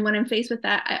 unfortunately. And when I'm faced with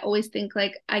that, I always think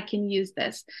like, I can use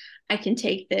this, I can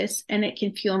take this, and it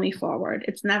can fuel me forward.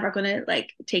 It's never going to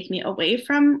like take me away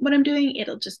from what I'm doing.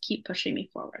 It'll just keep pushing me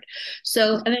forward.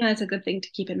 So I think that's a good thing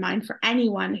to keep in mind for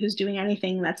anyone who's doing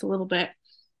anything that's a little bit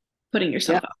putting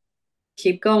yourself yeah. up.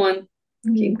 Keep going.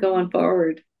 Mm-hmm. Keep going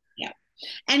forward. Yeah.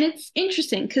 And it's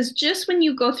interesting because just when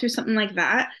you go through something like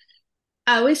that,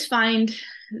 I always find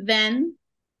then,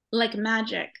 like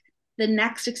magic, the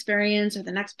next experience or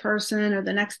the next person or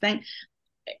the next thing,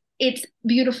 it's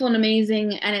beautiful and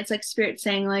amazing. And it's like spirit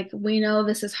saying, like, we know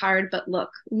this is hard, but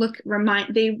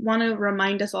they want to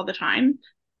remind us all the time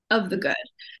of the good.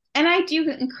 And I do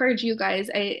encourage you guys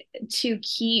to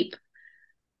keep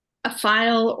a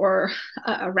file or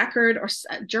a record or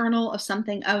a journal of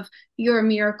something of your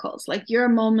miracles, like your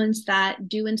moments that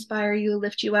do inspire you,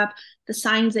 lift you up, the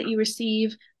signs that you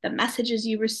receive, the messages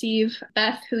you receive.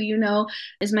 Beth, who you know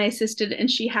is my assistant, and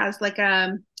she has like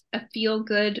a feel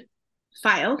good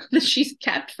file that she's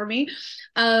kept for me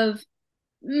of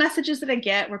messages that I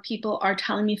get where people are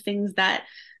telling me things that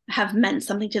have meant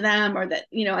something to them, or that,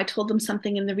 you know, I told them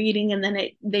something in the reading and then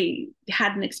they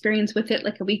had an experience with it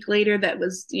like a week later that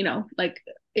was, you know, like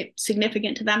it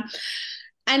significant to them.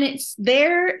 And it's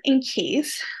there in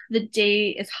case the day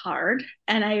is hard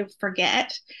and I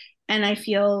forget and I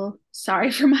feel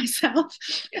sorry for myself,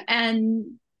 and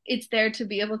it's there to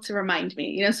be able to remind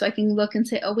me, you know, so I can look and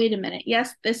say, oh, wait a minute.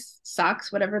 Yes, this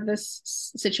sucks, whatever this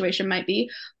situation might be,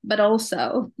 but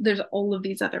also there's all of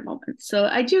these other moments. So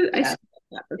I Yeah. see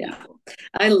that for Yeah. people.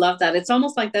 I love that. It's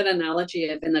almost like that analogy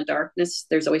of in the darkness,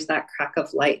 there's always that crack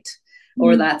of light,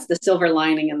 or Mm-hmm. that's the silver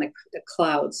lining in the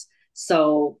clouds.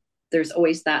 So there's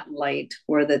always that light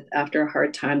where that after a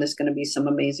hard time, there's going to be some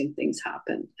amazing things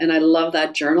happen. And I love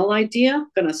that journal idea. I'm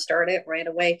going to start it right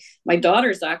away. My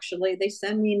daughters actually, they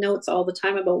send me notes all the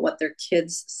time about what their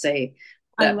kids say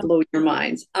I that love blow your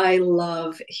minds. I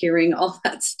love hearing all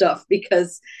that stuff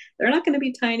because they're not going to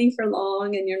be tiny for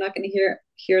long, and you're not going to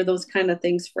hear those kind of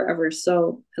things forever.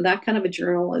 So that kind of a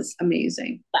journal is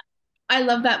amazing. I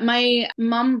love that. My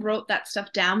mom wrote that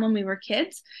stuff down when we were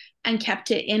kids and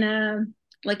kept it in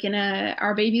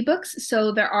our baby books.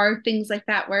 So there are things like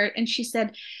that where, and she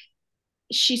said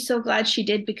she's so glad she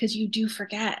did, because you do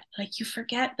forget, like you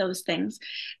forget those things.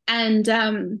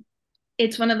 And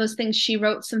it's one of those things. She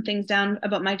wrote some things down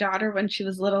about my daughter when she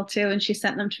was little too, and she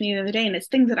sent them to me the other day, and it's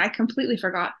things that I completely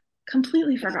forgot.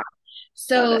 Love it.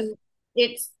 So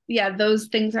it's, yeah, those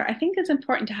things are, I think it's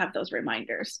important to have those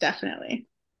reminders, definitely.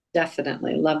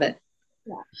 Definitely love it.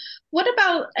 Yeah. What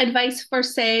about advice for,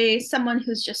 say, someone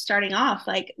who's just starting off,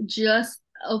 like just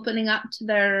opening up to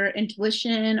their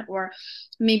intuition, or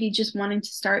maybe just wanting to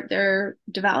start their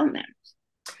development?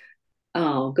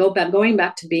 Oh, going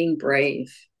back to being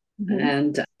brave. Mm-hmm.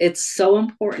 And it's so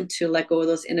important to let go of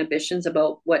those inhibitions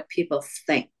about what people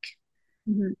think,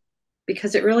 Mm-hmm.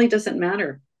 because it really doesn't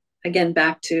matter. Again,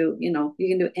 back to, you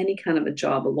can do any kind of a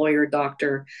job, a lawyer,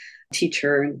 doctor,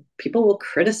 teacher, and people will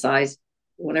criticize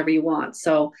whatever you want.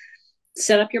 So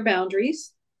set up your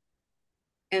boundaries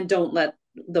and don't let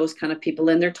those kind of people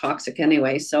in. They're toxic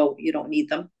anyway, so you don't need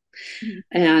them. Mm-hmm.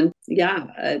 And yeah,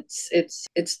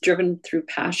 it's driven through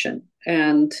passion.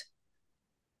 And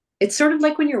it's sort of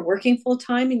like when you're working full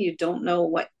time and you don't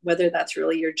know whether that's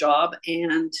really your job,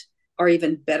 and are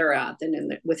even better at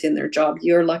within their job.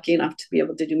 You're lucky enough to be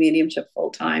able to do mediumship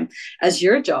full time as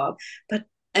your job, but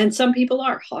And some people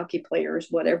are hockey players,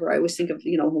 whatever. I always think of,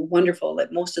 wonderful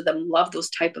that most of them love those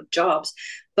type of jobs.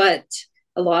 But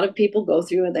a lot of people go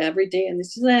through it every day and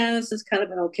this is kind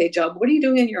of an okay job. What are you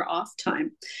doing in your off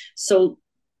time? So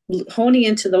honing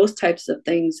into those types of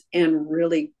things and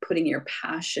really putting your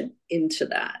passion into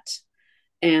that,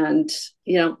 and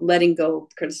letting go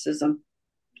of criticism,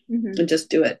 and just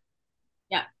do it.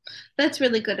 Yeah, that's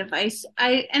really good advice.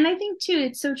 I think too,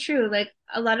 it's so true. Like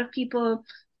a lot of people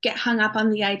get hung up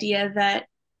on the idea that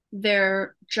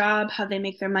their job, how they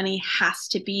make their money, has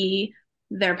to be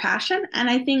their passion. And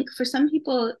I think for some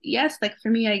people, yes, like for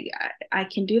me, I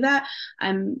can do that.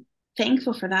 I'm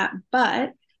thankful for that.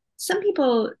 But some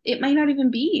people, it might not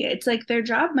even be. It's like their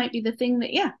job might be the thing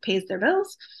that, yeah, pays their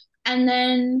bills. And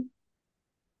then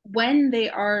when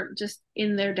they are just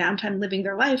in their downtime living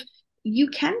their life, you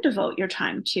can devote your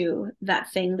time to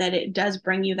that thing that it does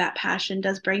bring you that passion,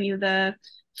 does bring you the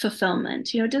fulfillment.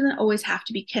 It doesn't always have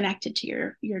to be connected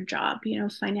to your job,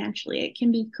 financially. It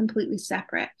can be completely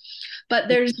separate. But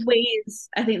I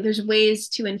think there's ways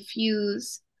to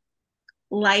infuse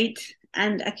light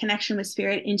and a connection with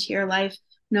spirit into your life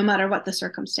no matter what the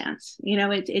circumstance.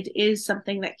 It is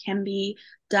something that can be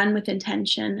done with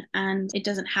intention, and it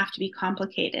doesn't have to be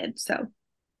complicated. So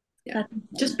yeah,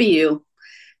 just be you.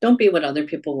 Don't be what other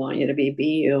people want you to be.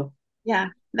 Be you. Yeah,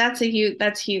 that's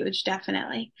huge,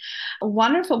 definitely.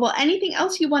 Wonderful. Well, anything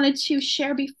else you wanted to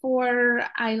share before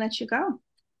I let you go?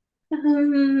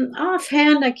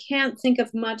 Offhand, I can't think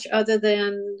of much other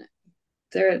than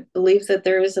there believe that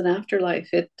there is an afterlife.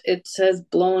 It has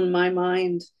blown my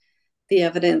mind, the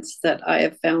evidence that I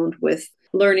have found with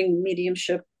learning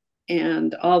mediumship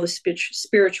and all the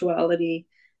spirituality,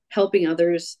 helping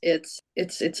others. It's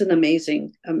an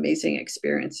amazing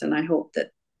experience, and I hope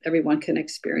that everyone can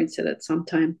experience it at some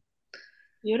time.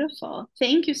 Beautiful.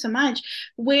 Thank you so much.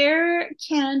 Where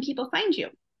can people find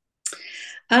you?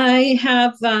 I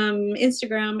have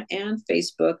Instagram and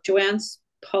Facebook. Joanne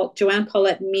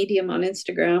Paulette Medium on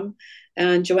Instagram,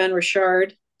 and Joanne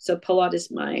Richard. So Paulette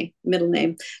is my middle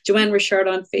name. Joanne Richard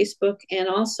on Facebook, and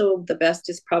also the best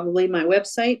is probably my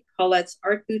website,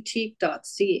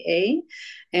 paulettesartboutique.ca,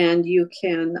 and you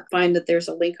can find that there's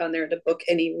a link on there to book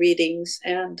any readings,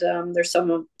 and there's some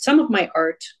of my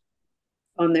art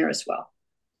on there as well.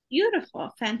 Beautiful.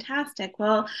 Fantastic.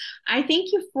 Well, I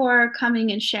thank you for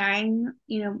coming and sharing,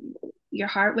 your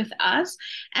heart with us,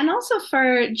 and also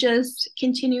for just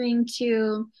continuing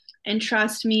to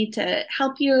entrust me to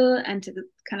help you and to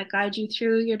kind of guide you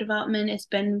through your development. It's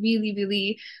been really,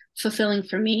 really fulfilling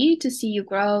for me to see you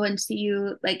grow and see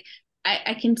you like,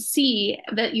 I can see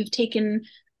that you've taken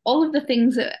all of the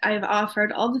things that I've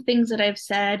offered, all the things that I've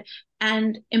said,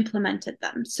 and implemented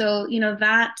them. So,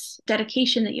 that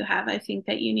dedication that you have, I think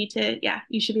that you need to,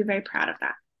 you should be very proud of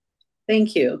that.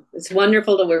 Thank you. It's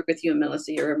wonderful to work with you,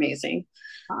 Melissa. You're amazing.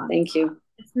 Thank you.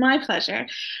 It's my pleasure.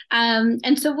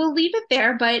 And so we'll leave it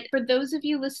there. But for those of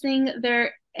you listening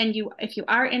there, and if you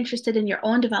are interested in your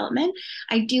own development,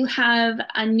 I do have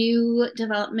a new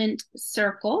development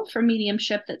circle for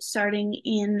mediumship that's starting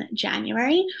in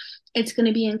January. It's going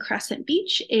to be in Crescent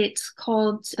Beach.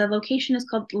 The location is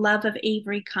called Love of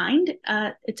Avery Kind.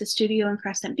 It's a studio in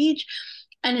Crescent Beach,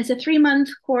 and it's a 3-month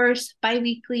course,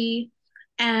 bi-weekly,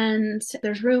 and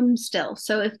there's room still.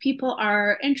 So if people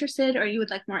are interested or you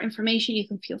would like more information, you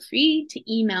can feel free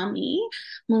to email me,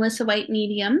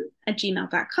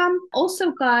 melissawhitemedium@gmail.com.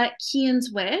 Also got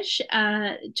Kian's Wish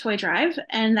Toy Drive,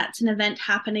 and that's an event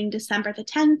happening December the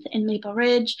 10th in Maple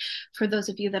Ridge for those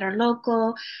of you that are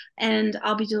local. And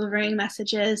I'll be delivering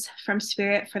messages from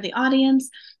Spirit for the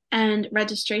audience. And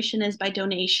registration is by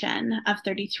donation of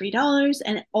 $33,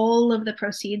 and all of the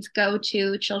proceeds go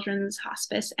to Children's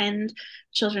Hospice and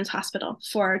Children's Hospital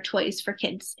for toys for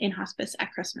kids in hospice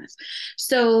at Christmas.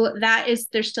 So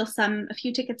there's still a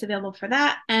few tickets available for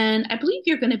that, and I believe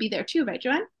you're going to be there too, right,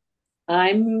 Joanne?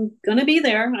 I'm going to be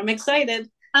there. I'm excited.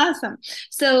 Awesome.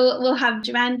 So we'll have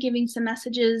Joanne giving some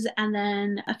messages, and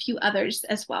then a few others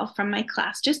as well from my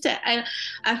class. I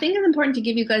think it's important to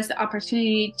give you guys the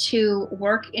opportunity to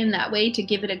work in that way, to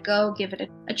give it a go, give it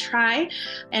a try,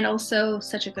 and also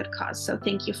such a good cause. So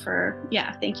thank you for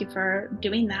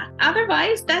doing that.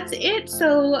 Otherwise, that's it.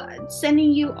 So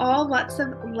sending you all lots of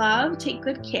love. Take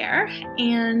good care,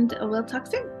 and we'll talk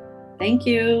soon. Thank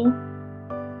you.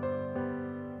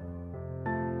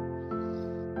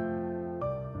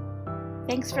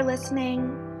 Thanks for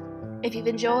listening. If you've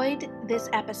enjoyed this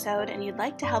episode and you'd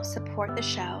like to help support the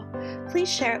show,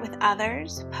 please share it with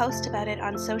others, post about it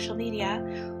on social media,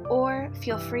 or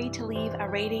feel free to leave a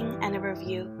rating and a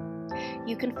review.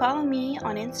 You can follow me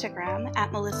on Instagram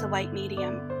 @Melissa White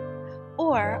Medium.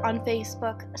 or on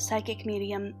Facebook, Psychic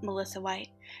Medium Melissa White.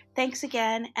 Thanks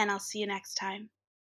again, and I'll see you next time.